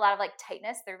gymnast, a lot of like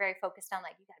tightness. They're very focused on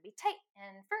like you gotta be tight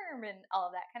and firm and all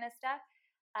of that kind of stuff.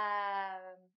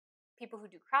 People who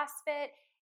do CrossFit,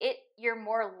 you're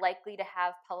more likely to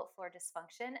have pelvic floor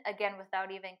dysfunction again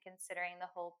without even considering the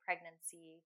whole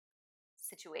pregnancy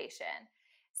situation.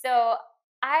 So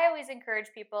I always encourage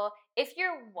people, if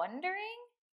you're wondering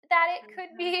that it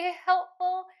could be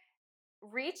helpful,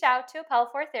 reach out to a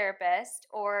pelvic floor therapist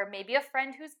or maybe a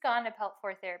friend who's gone to pelvic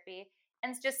floor therapy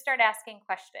and just start asking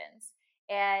questions.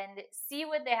 and see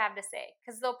what they have to say,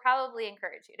 because they'll probably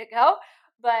encourage you to go,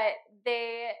 but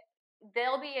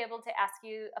they'll be able to ask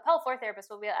you, a pelvic floor therapist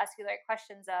will be able to ask you like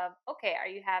questions of, okay, are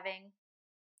you having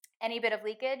any bit of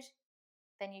leakage?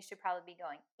 Then you should probably be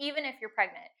going, even if you're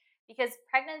pregnant, because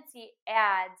pregnancy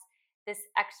adds this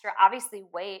extra, obviously,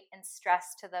 weight and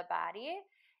stress to the body.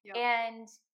 Yep. And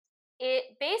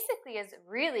it basically is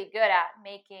really good at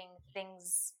making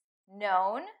things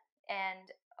known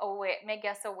and make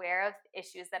us aware of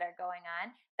issues that are going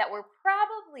on that were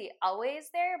probably always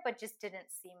there, but just didn't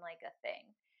seem like a thing.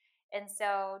 And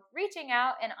so reaching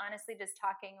out and honestly just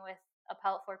talking with a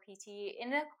pelvic floor PT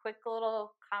in a quick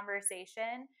little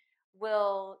conversation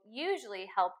will usually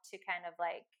help to kind of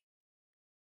like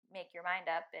make your mind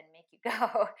up and make you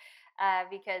go,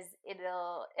 because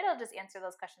it'll just answer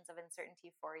those questions of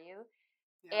uncertainty for you.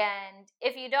 Yeah. And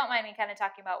if you don't mind me kind of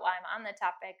talking about why I'm on the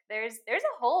topic, there's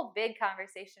a whole big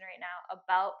conversation right now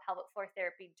about pelvic floor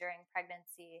therapy during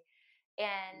pregnancy,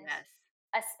 and Yes.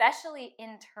 especially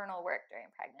internal work during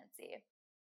pregnancy.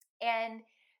 And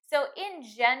so in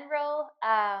general,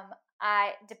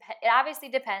 it obviously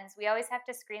depends. We always have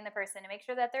to screen the person to make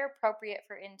sure that they're appropriate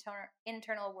for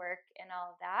internal work and all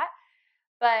of that.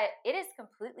 But it is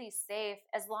completely safe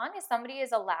as long as somebody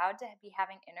is allowed to be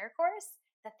having intercourse,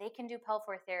 that they can do pelvic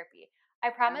floor therapy.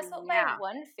 I promise what my Yeah.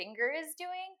 one finger is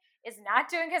doing is not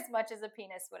doing as much as a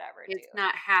penis would ever do. It's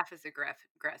not half as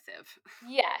aggressive.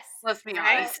 Yes. Let's be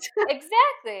Right. honest.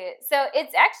 Exactly. So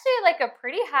it's actually like a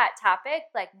pretty hot topic.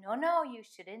 Like, no, you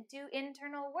shouldn't do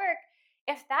internal work.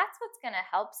 If that's what's going to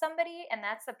help somebody and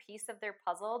that's a piece of their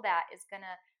puzzle that is going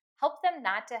to help them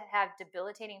not to have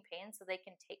debilitating pain so they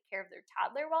can take care of their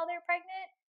toddler while they're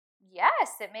pregnant,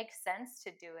 yes, it makes sense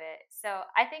to do it. So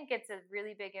I think it's a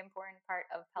really big, important part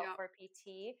of pelvic Yep. floor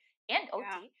PT and OT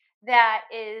Yeah. that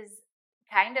is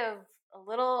kind of a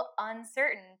little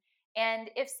uncertain.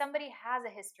 And if somebody has a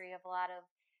history of a lot of,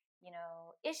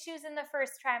 issues in the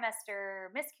first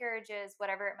trimester, miscarriages,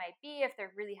 whatever it might be, if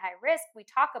they're really high risk, we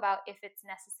talk about if it's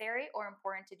necessary or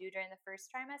important to do during the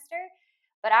first trimester.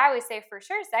 But I always say for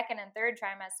sure, second and third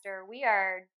trimester, we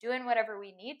are doing whatever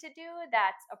we need to do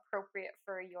that's appropriate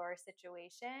for your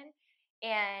situation.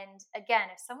 And again,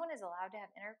 if someone is allowed to have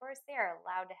intercourse, they are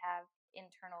allowed to have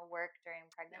internal work during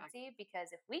pregnancy,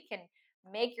 because if we can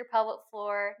make your pelvic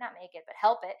floor, not make it, but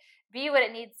help it be what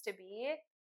it needs to be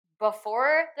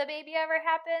before the baby ever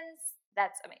happens,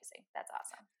 that's amazing. That's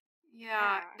awesome.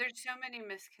 Yeah, Yeah. there's so many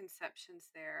misconceptions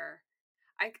there.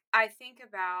 I think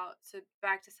about, so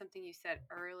back to something you said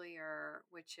earlier,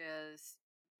 which is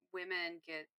women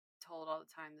get told all the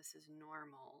time this is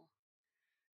normal.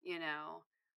 You know,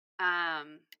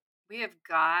 we have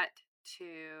got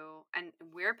to, and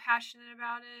we're passionate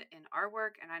about it in our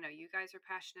work, and I know you guys are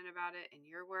passionate about it in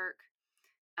your work.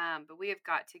 But we have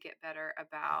got to get better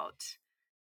about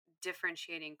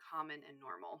differentiating common and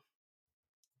normal.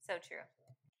 So true.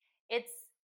 It's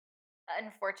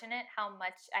unfortunate how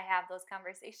much I have those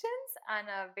conversations on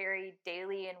a very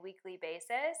daily and weekly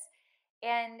basis.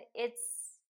 And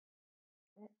it's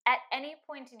at any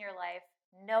point in your life,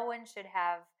 no one should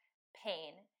have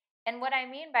pain. And what I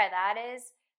mean by that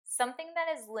is something that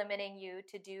is limiting you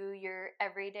to do your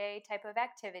everyday type of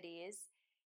activities,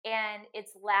 and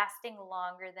it's lasting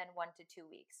longer than 1 to 2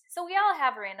 weeks. So we all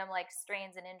have random like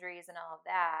strains and injuries and all of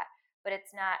that, but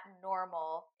it's not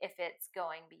normal if it's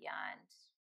going beyond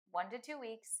 1 to 2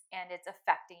 weeks and it's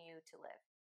affecting you to live.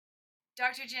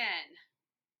 Dr. Jen,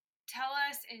 tell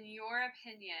us, in your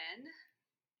opinion,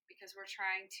 because we're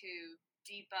trying to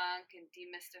debunk and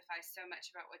demystify so much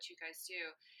about what you guys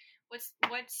do, what's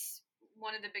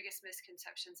one of the biggest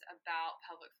misconceptions about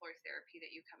pelvic floor therapy that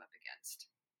you come up against?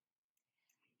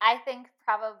 I think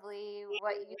probably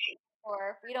what you,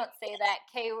 or we don't say that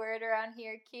K word around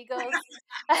here, Kegels.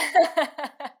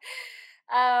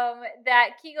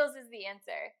 That Kegels is the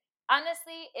answer.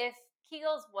 Honestly, if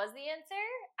Kegels was the answer,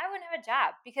 I wouldn't have a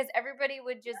job, because everybody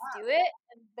would just do it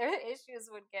and their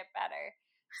issues would get better.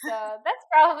 So that's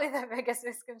probably the biggest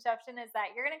misconception, is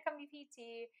that you're going to come to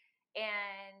PT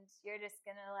and you're just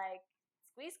going to like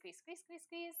squeeze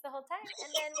the whole time,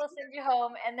 and then we'll send you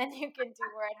home, and then you can do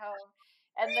more at home.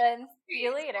 And then see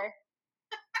you later.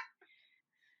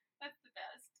 That's the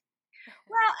best.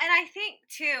 Well, and I think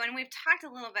too, and we've talked a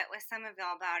little bit with some of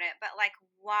y'all about it, but like,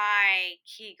 why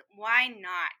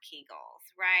not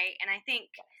Kegels, right? And I think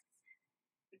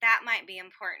that might be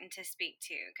important to speak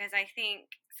to, because I think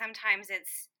sometimes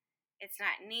it's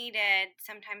not needed.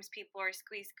 Sometimes people are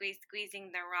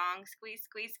squeezing the wrong squeeze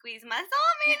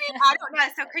muscle, maybe. I don't know.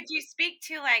 So could you speak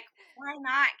to like, why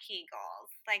not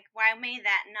Kegels? Like, why may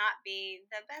that not be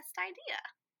the best idea?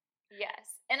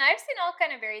 Yes. And I've seen all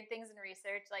kind of varied things in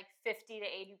research, like 50 to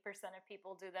 80% of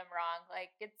people do them wrong.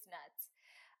 Like it's nuts.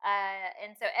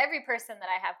 And so every person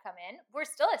that I have come in, we're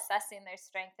still assessing their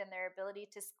strength and their ability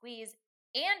to squeeze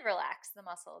and relax the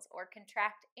muscles or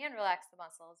contract and relax the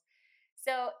muscles.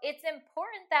 So it's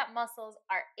important that muscles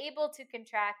are able to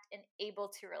contract and able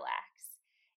to relax.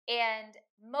 And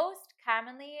most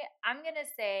commonly, I'm going to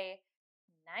say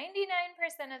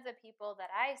 99% of the people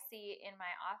that I see in my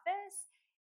office,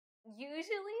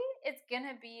 usually it's going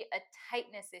to be a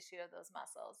tightness issue of those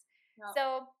muscles. Yep. So,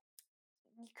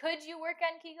 could you work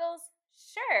on Kegels?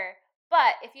 Sure.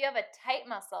 But if you have a tight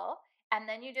muscle and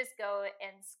then you just go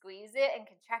and squeeze it and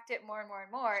contract it more and more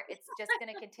and more, it's just going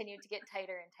to continue to get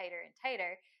tighter and tighter and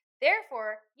tighter.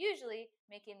 Therefore, usually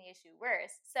making the issue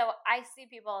worse. So I see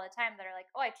people all the time that are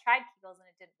like, oh, I tried Kegels and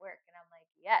it didn't work. And I'm like,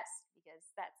 yes, because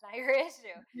that's not your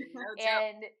issue.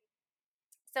 And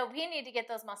so we need to get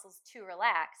those muscles to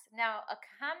relax. Now, a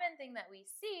common thing that we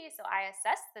see, so I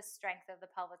assess the strength of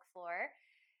the pelvic floor.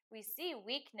 We see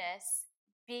weakness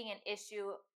being an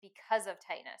issue because of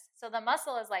tightness. So the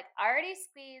muscle is like already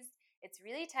squeezed, it's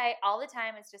really tight all the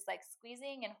time. It's just like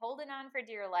squeezing and holding on for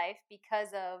dear life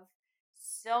because of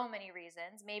so many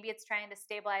reasons. Maybe it's trying to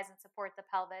stabilize and support the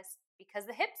pelvis because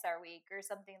the hips are weak or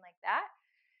something like that.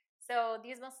 So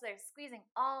these muscles are squeezing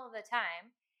all the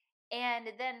time.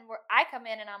 And then I come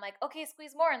in and I'm like, okay,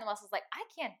 squeeze more. And the muscle's like, I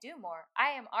can't do more.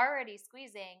 I am already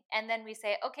squeezing. And then we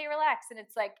say, okay, relax. And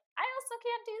it's like, I also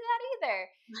can't do that either.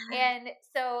 And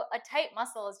so a tight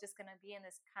muscle is just going to be in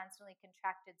this constantly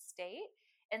contracted state.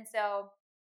 And so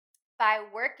by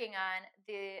working on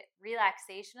the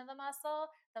relaxation of the muscle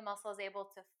is able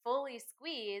to fully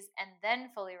squeeze and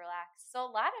then fully relax. So a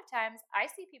lot of times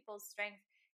I see people's strength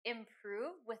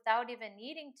improve without even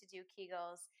needing to do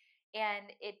Kegels,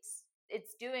 and it's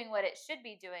doing what it should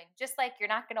be doing. Just like you're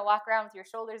not going to walk around with your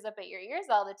shoulders up at your ears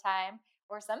all the time,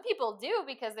 or some people do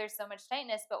because there's so much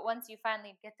tightness, but once you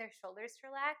finally get their shoulders to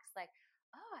relax, like,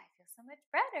 oh, I feel so much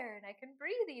better and I can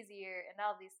breathe easier and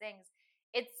all these things.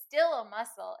 It's still a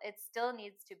muscle. It still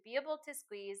needs to be able to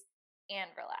squeeze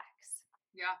and relax.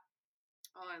 Yeah.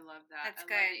 Oh, I love that. That's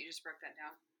I good. love that you just broke that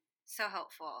down. So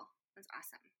helpful. That's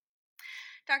awesome.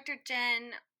 Dr.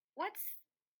 Jen, what's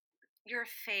your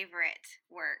favorite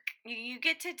work? You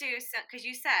get to do so, because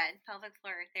you said pelvic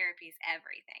floor therapy is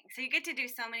everything. So you get to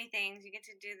do so many things. You get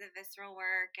to do the visceral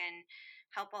work and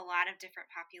help a lot of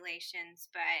different populations.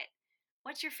 But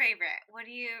what's your favorite? What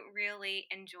do you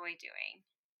really enjoy doing?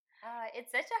 It's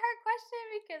such a hard question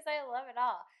because I love it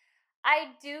all.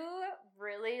 I do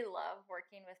really love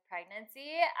working with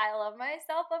pregnancy. I love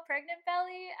myself a pregnant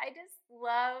belly. I just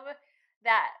love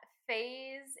that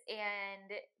phase and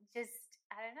just,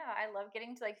 I don't know, I love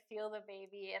getting to like feel the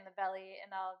baby and the belly and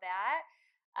all of that.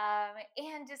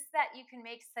 And just that you can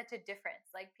make such a difference.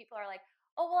 Like people are like,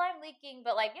 oh, well, I'm leaking,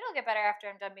 but like it'll get better after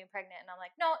I'm done being pregnant. And I'm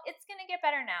like, no, it's going to get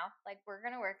better now. Like we're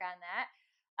going to work on that.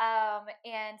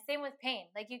 And same with pain.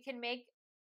 Like you can make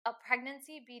a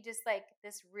pregnancy be just like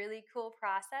this really cool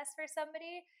process for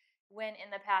somebody when in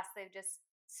the past they've just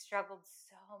struggled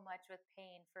so much with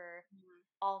pain for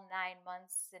all 9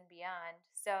 months and beyond.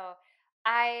 So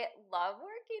I love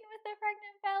working with a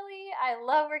pregnant belly. I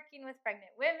love working with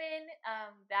pregnant women.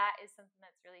 That is something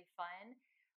that's really fun.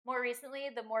 More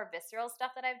recently, the more visceral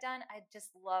stuff that I've done, I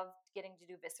just love getting to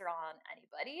do visceral on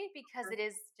anybody because it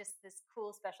is just this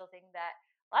cool special thing that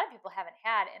a lot of people haven't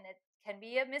had, and it can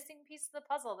be a missing piece of the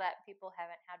puzzle that people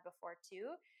haven't had before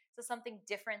too. So something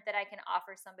different that I can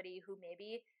offer somebody who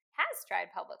maybe has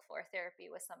tried pelvic floor therapy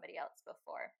with somebody else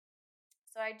before.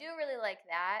 So I do really like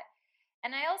that.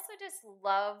 And I also just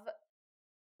love,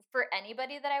 for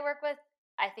anybody that I work with,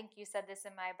 I think you said this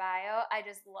in my bio, I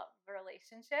just love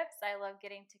relationships. I love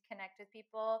getting to connect with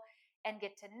people and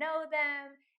get to know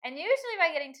them. And usually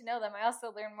by getting to know them, I also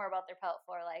learn more about their pelvic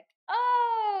floor. Like,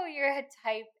 oh, you're a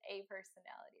type A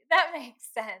personality. That makes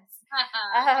sense.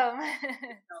 Um,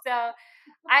 so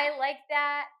I like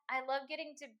that. I love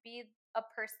getting to be a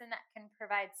person that can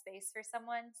provide space for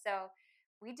someone. So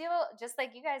we deal, just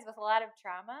like you guys, with a lot of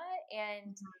trauma,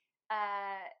 and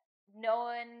uh, no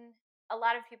one, a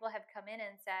lot of people have come in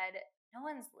and said, no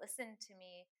one's listened to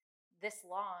me this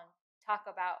long talk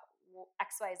about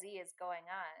XYZ is going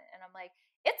on. And I'm like,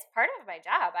 it's part of my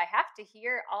job. I have to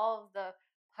hear all of the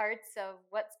parts of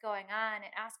what's going on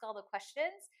and ask all the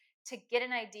questions to get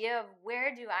an idea of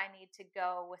where do I need to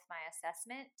go with my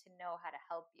assessment to know how to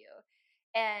help you.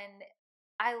 And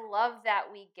I love that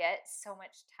we get so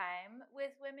much time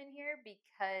with women here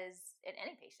because, and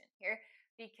any patient here,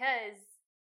 because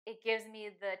it gives me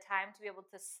the time to be able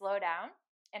to slow down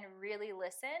and really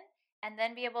listen and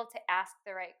then be able to ask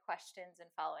the right questions and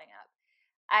following up.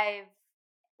 I've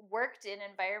worked in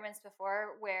environments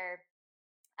before where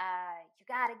you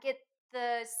got to get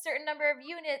the certain number of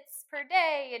units per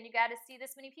day, and you got to see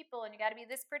this many people, and you got to be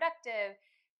this productive.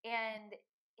 And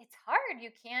it's hard.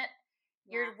 You can't,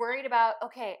 you're worried about,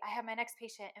 okay, I have my next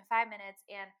patient in 5 minutes,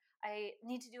 and I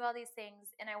need to do all these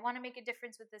things, and I want to make a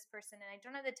difference with this person, and I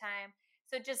don't have the time.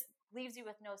 So it just leaves you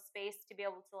with no space to be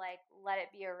able to like let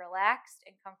it be a relaxed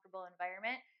and comfortable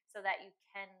environment so that you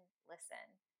can listen.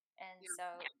 And so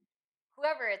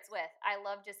whoever it's with, I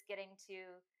love just getting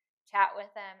to chat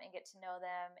with them and get to know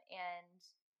them, and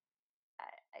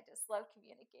I just love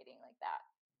communicating like that.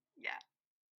 Yeah.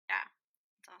 Yeah.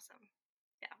 It's awesome.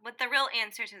 Yeah. But the real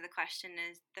answer to the question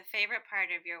is the favorite part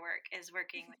of your work is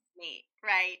working with me,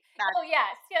 right? Oh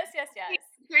yes. Here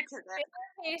to the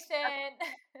Patient.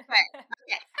 right.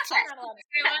 Okay. I'm not allowed to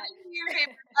say that. Your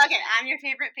favorite. Okay, I'm your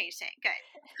favorite patient. Good.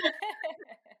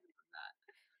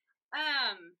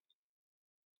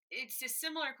 It's a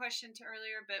similar question to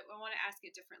earlier, but I want to ask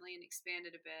it differently and expand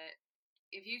it a bit.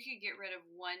 If you could get rid of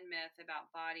one myth about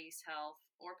bodies, health,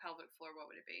 or pelvic floor, what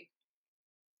would it be?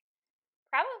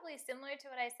 Probably similar to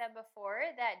what I said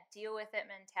before, that deal with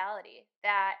it mentality.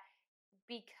 That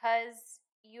because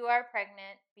you are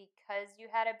pregnant, because you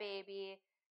had a baby,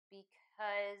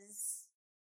 because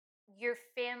your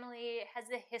family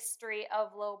has a history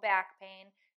of low back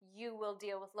pain, you will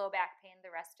deal with low back pain the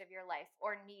rest of your life,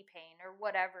 or knee pain, or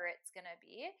whatever it's going to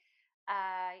be.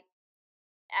 At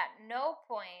no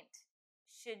point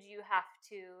should you have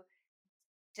to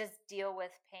just deal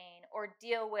with pain or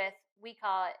deal with, we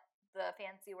call it the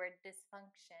fancy word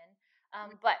dysfunction,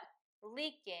 but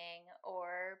leaking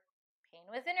or pain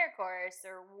with intercourse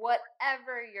or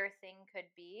whatever your thing could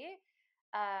be.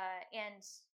 And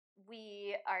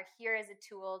we are here as a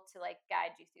tool to like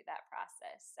guide you through that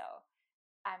process. So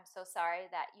I'm so sorry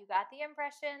that you got the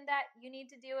impression that you need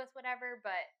to deal with whatever,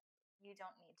 but you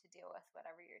don't need to deal with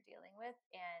whatever you're dealing with.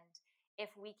 And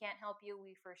if we can't help you,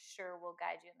 we for sure will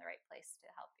guide you in the right place to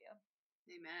help you.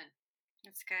 Amen.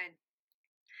 That's good.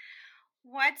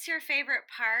 What's your favorite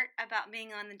part about being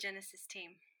on the Genesis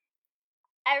team?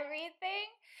 Everything.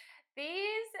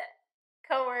 These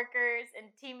coworkers and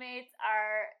teammates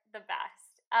are the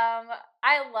best.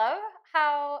 I love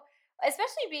how,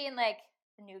 especially being like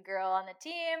the new girl on the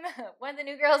team, one of the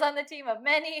new girls on the team of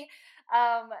many,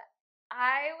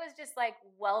 I was just like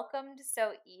welcomed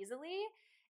so easily.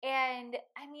 And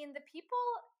I mean, the people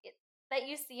that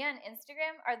you see on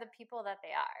Instagram are the people that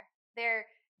they are. They're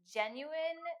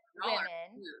genuine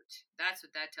women. That's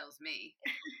what that tells me.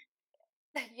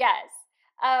 Yes.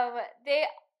 They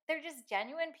they're just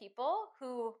genuine people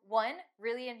who, one,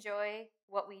 really enjoy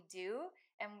what we do,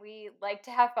 and we like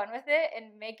to have fun with it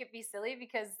and make it be silly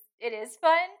because it is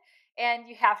fun. And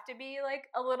you have to be like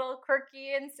a little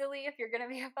quirky and silly if you're going to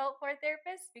be a felt floor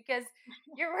therapist, because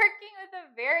you're working with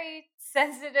a very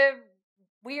sensitive,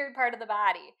 weird part of the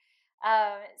body.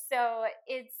 So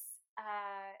it's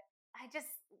I just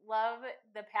love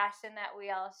the passion that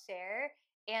we all share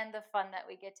and the fun that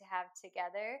we get to have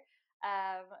together.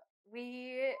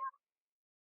 We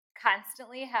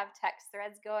constantly have text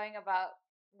threads going about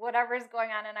whatever's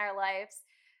going on in our lives.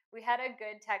 We had a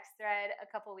good text thread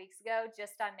a couple weeks ago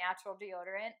just on natural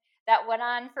deodorant that went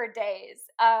on for days.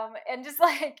 And just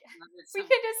like we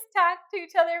could just talk to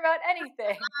each other about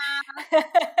anything.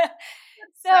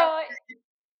 So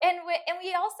and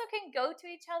we also can go to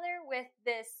each other with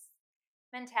this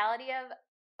mentality of,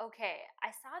 okay,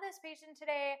 I saw this patient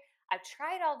today. I've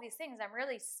tried all these things. I'm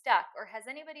really stuck. Or has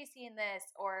anybody seen this?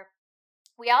 Or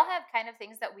we all have kind of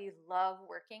things that we love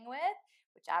working with,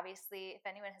 which obviously, if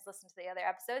anyone has listened to the other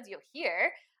episodes, you'll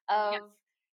hear of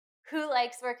who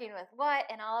likes working with what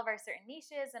and all of our certain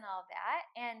niches and all of that.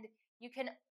 And you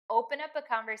can open up a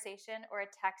conversation or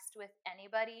a text with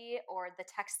anybody, or the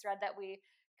text thread that we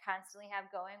constantly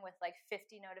have going with like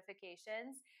 50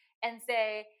 notifications, and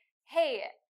say, hey,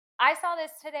 I saw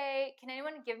this today. Can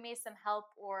anyone give me some help,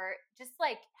 or just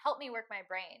like help me work my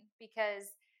brain?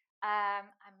 Because I'm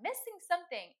missing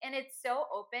something. And it's so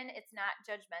open, it's not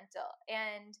judgmental.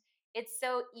 And it's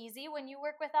so easy when you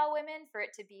work with all women for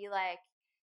it to be like,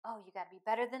 oh, you got to be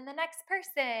better than the next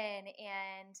person,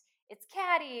 and it's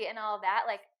catty and all of that.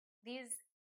 Like, these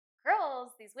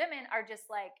girls, these women are just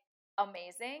like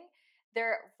amazing.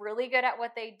 They're really good at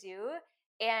what they do.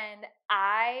 And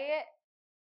I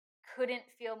couldn't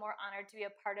feel more honored to be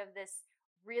a part of this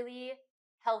really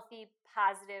healthy,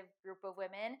 positive group of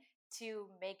women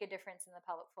to make a difference in the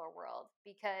pelvic floor world,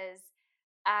 because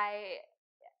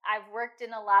I've worked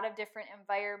in a lot of different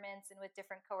environments and with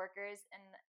different coworkers, and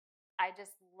I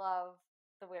just love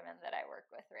the women that I work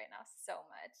with right now so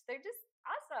much. They're just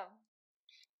awesome.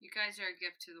 You guys are a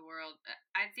gift to the world.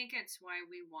 I think it's why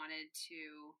we wanted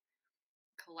to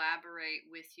collaborate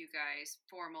with you guys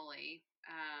formally,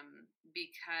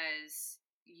 because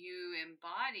you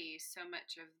embody so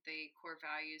much of the core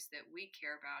values that we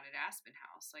care about at Aspen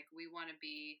House. Like, we want to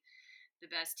be the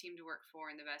best team to work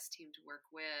for and the best team to work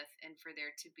with, and for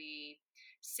there to be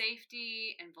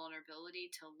safety and vulnerability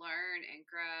to learn and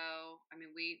grow. I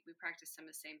mean, we practice some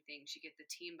of the same things. You get the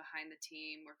team behind the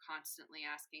team. We're constantly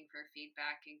asking for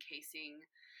feedback and casing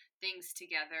things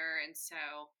together. And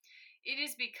so it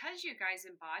is because you guys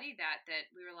embody that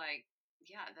we were like,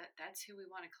 yeah, that's who we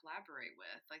want to collaborate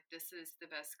with. Like, this is the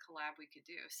best collab we could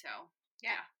do. So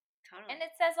yeah. Totally. And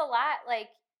it says a lot,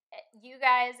 like, you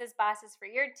guys as bosses for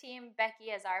your team,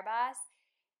 Becky as our boss,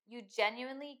 you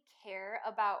genuinely care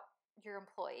about your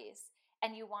employees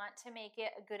and you want to make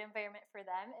it a good environment for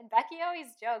them. And Becky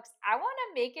always jokes, I want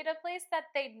to make it a place that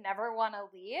they'd never want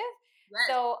to leave. Yes.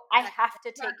 So I have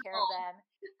to take care of them.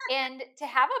 And to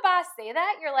have a boss say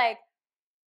that, you're like,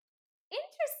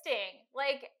 interesting.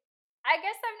 Like, I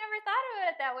guess I've never thought about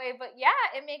it that way, but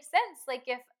yeah, it makes sense. Like,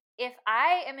 if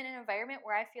I am in an environment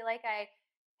where I feel like I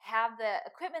have the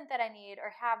equipment that I need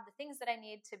or have the things that I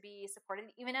need to be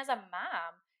supported, even as a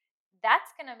mom,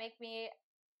 that's gonna make me.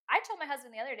 I told my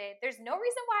husband the other day, there's no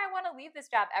reason why I want to leave this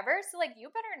job ever. So, like,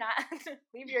 you better not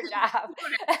leave your job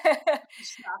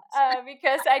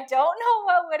because I don't know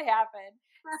what would happen.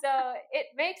 So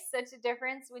it makes such a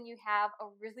difference when you have a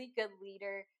really good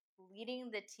leader leading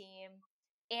the team,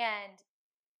 and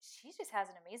she just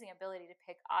has an amazing ability to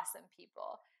pick awesome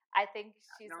people. I think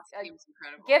she's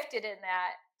incredible. gifted in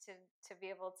that to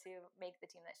be able to make the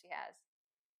team that she has.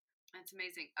 That's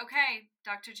amazing. Okay,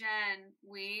 Dr. Jen,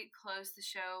 we close the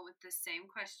show with the same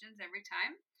questions every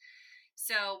time.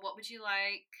 So what would you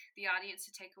like the audience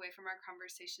to take away from our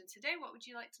conversation today? What would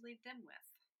you like to leave them with?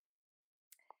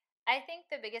 I think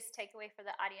the biggest takeaway for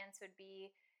the audience would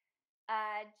be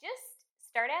just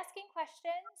start asking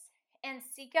questions and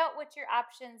seek out what your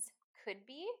options could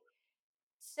be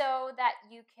so that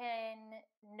you can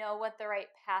know what the right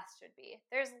path should be.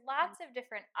 There's lots of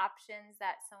different options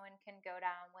that someone can go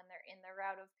down when they're in the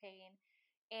route of pain.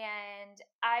 And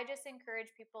I just encourage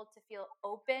people to feel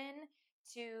open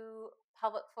to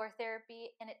pelvic floor therapy.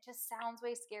 And it just sounds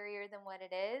way scarier than what it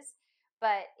is,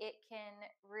 but it can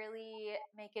really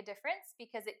make a difference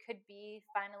because it could be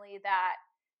finally that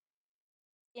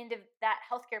that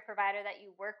healthcare provider that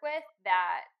you work with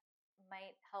that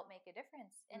might help make a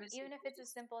difference. And even if it's as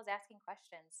simple as asking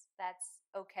questions, that's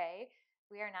okay.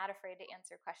 We are not afraid to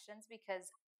answer questions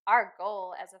because our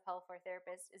goal as a pelvic floor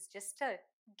therapist is just to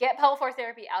get pelvic floor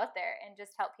therapy out there and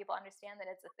just help people understand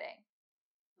that it's a thing.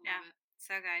 Yeah,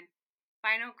 so good.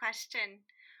 Final question.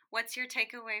 What's your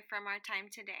takeaway from our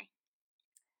time today?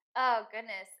 Oh,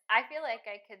 goodness. I feel like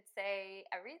I could say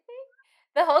everything,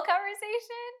 the whole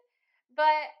conversation,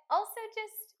 but also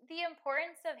just the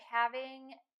importance of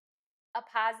having a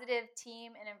positive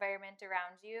team and environment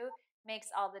around you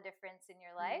makes all the difference in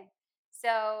your life.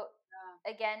 So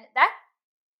again, that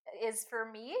is for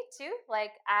me too.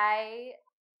 Like, I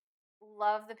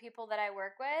love the people that I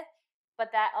work with,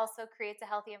 but that also creates a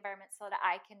healthy environment so that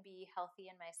I can be healthy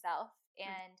in myself.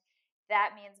 And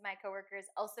that means my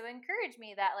coworkers also encourage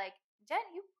me that, like, Jen,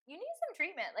 you need some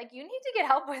treatment. Like, you need to get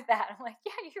help with that. I'm like,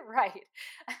 yeah, you're right.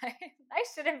 I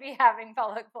shouldn't be having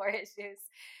pelvic floor issues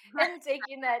and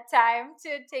taking that time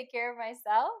to take care of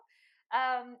myself.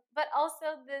 But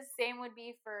also the same would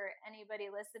be for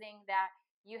anybody listening, that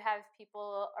you have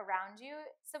people around you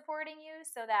supporting you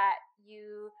so that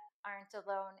you aren't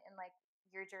alone in, like,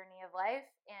 your journey of life,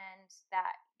 and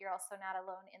that you're also not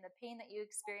alone in the pain that you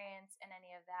experience and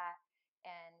any of that.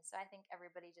 And so I think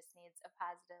everybody just needs a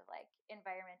positive, like,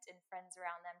 environment and friends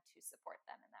around them to support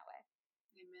them in that way.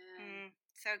 Amen.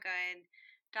 So good.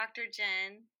 Dr.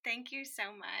 Jen, thank you so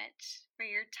much for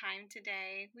your time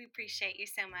today. We appreciate you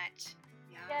so much.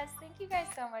 Yeah. Yes, thank you guys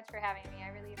so much for having me. I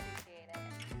really appreciate it.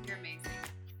 You're amazing.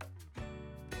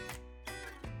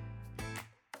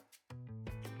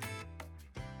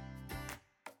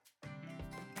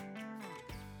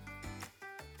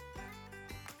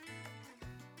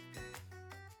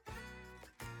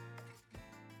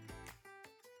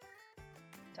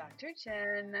 Dr.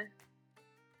 Jen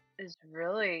is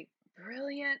really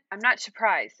brilliant. I'm not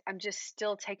surprised. I'm just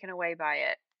still taken away by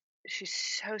it. She's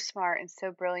so smart and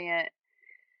so brilliant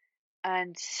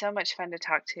and so much fun to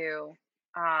talk to.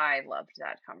 I loved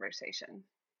that conversation.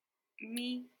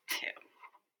 Me too.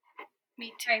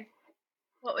 Me too. Okay.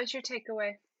 What was your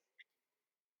takeaway?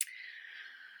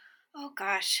 Oh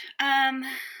gosh.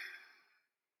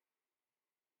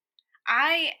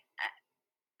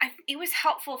 It was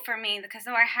helpful for me because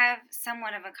though I have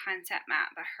somewhat of a concept map,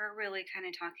 but her really kind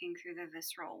of talking through the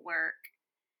visceral work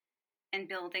and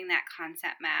building that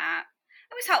concept map,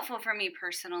 it was helpful for me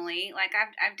personally. Like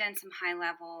I've done some high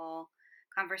level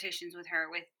conversations with her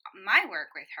with my work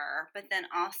with her, but then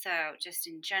also just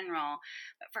in general,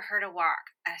 but for her to walk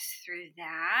us through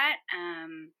that,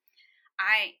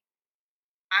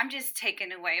 I'm just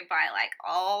taken away by like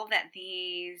all that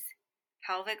these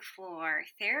pelvic floor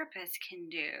therapists can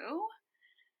do.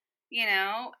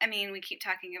 I mean, we keep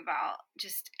talking about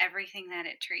just everything that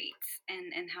it treats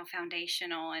and how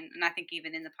foundational. And I think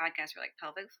even in the podcast, we're like,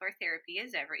 pelvic floor therapy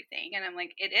is everything. And I'm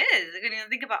like, it is. I mean,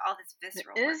 think about all this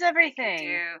visceral It work is that they can everything.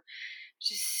 do.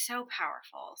 Just so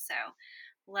powerful. So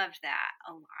loved that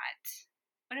a lot.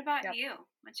 What about Yep. you?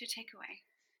 What's your takeaway?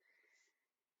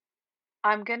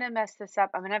 I'm gonna mess this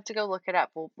up. I'm gonna have to go look it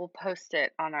up. We'll post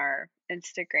it on our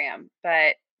Instagram.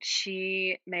 But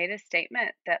she made a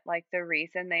statement that like the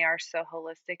reason they are so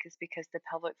holistic is because the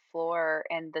pelvic floor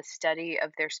and the study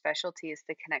of their specialty is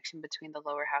the connection between the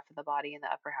lower half of the body and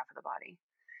the upper half of the body.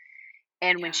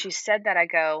 And when Yeah. she said that, I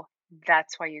go,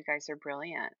 that's why you guys are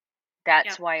brilliant.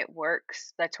 That's Yep. why it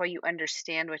works. That's why you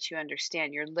understand what you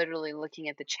understand. You're literally looking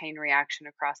at the chain reaction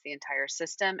across the entire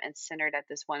system and centered at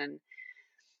this one,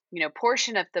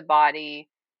 portion of the body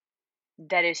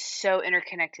that is so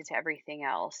interconnected to everything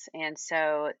else. And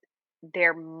so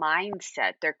their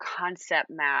mindset, their concept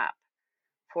map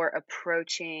for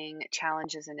approaching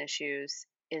challenges and issues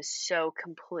is so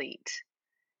complete.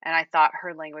 And I thought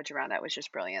her language around that was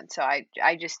just brilliant. So I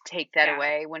just take that Yeah.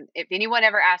 away. If anyone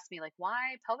ever asks me like,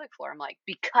 why pelvic floor? I'm like,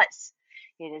 because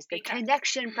it is the Because.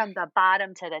 connection from the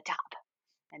bottom to the top.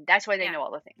 And that's why they Yeah. know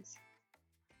all the things.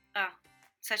 Oh,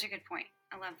 such a good point.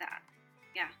 I love that.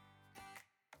 Yeah.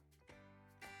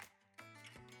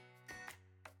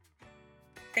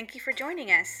 Thank you for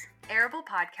joining us. Arable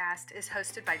Podcast is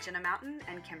hosted by Jenna Mountain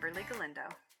and Kimberly Galindo.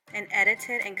 And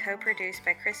edited and co-produced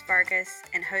by Chris Vargas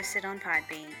and hosted on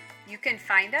Podbean. You can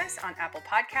find us on Apple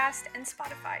Podcast and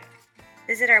Spotify.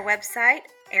 Visit our website,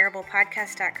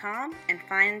 arablepodcast.com, and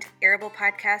find Arable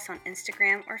Podcast on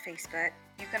Instagram or Facebook.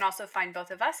 You can also find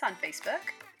both of us on Facebook.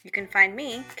 You can find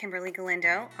me, Kimberly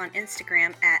Galindo, on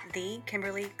Instagram at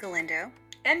 @TheKimberlyGalindo.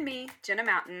 And me, Jenna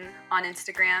Mountain, on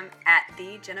Instagram at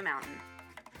 @TheJennaMountain.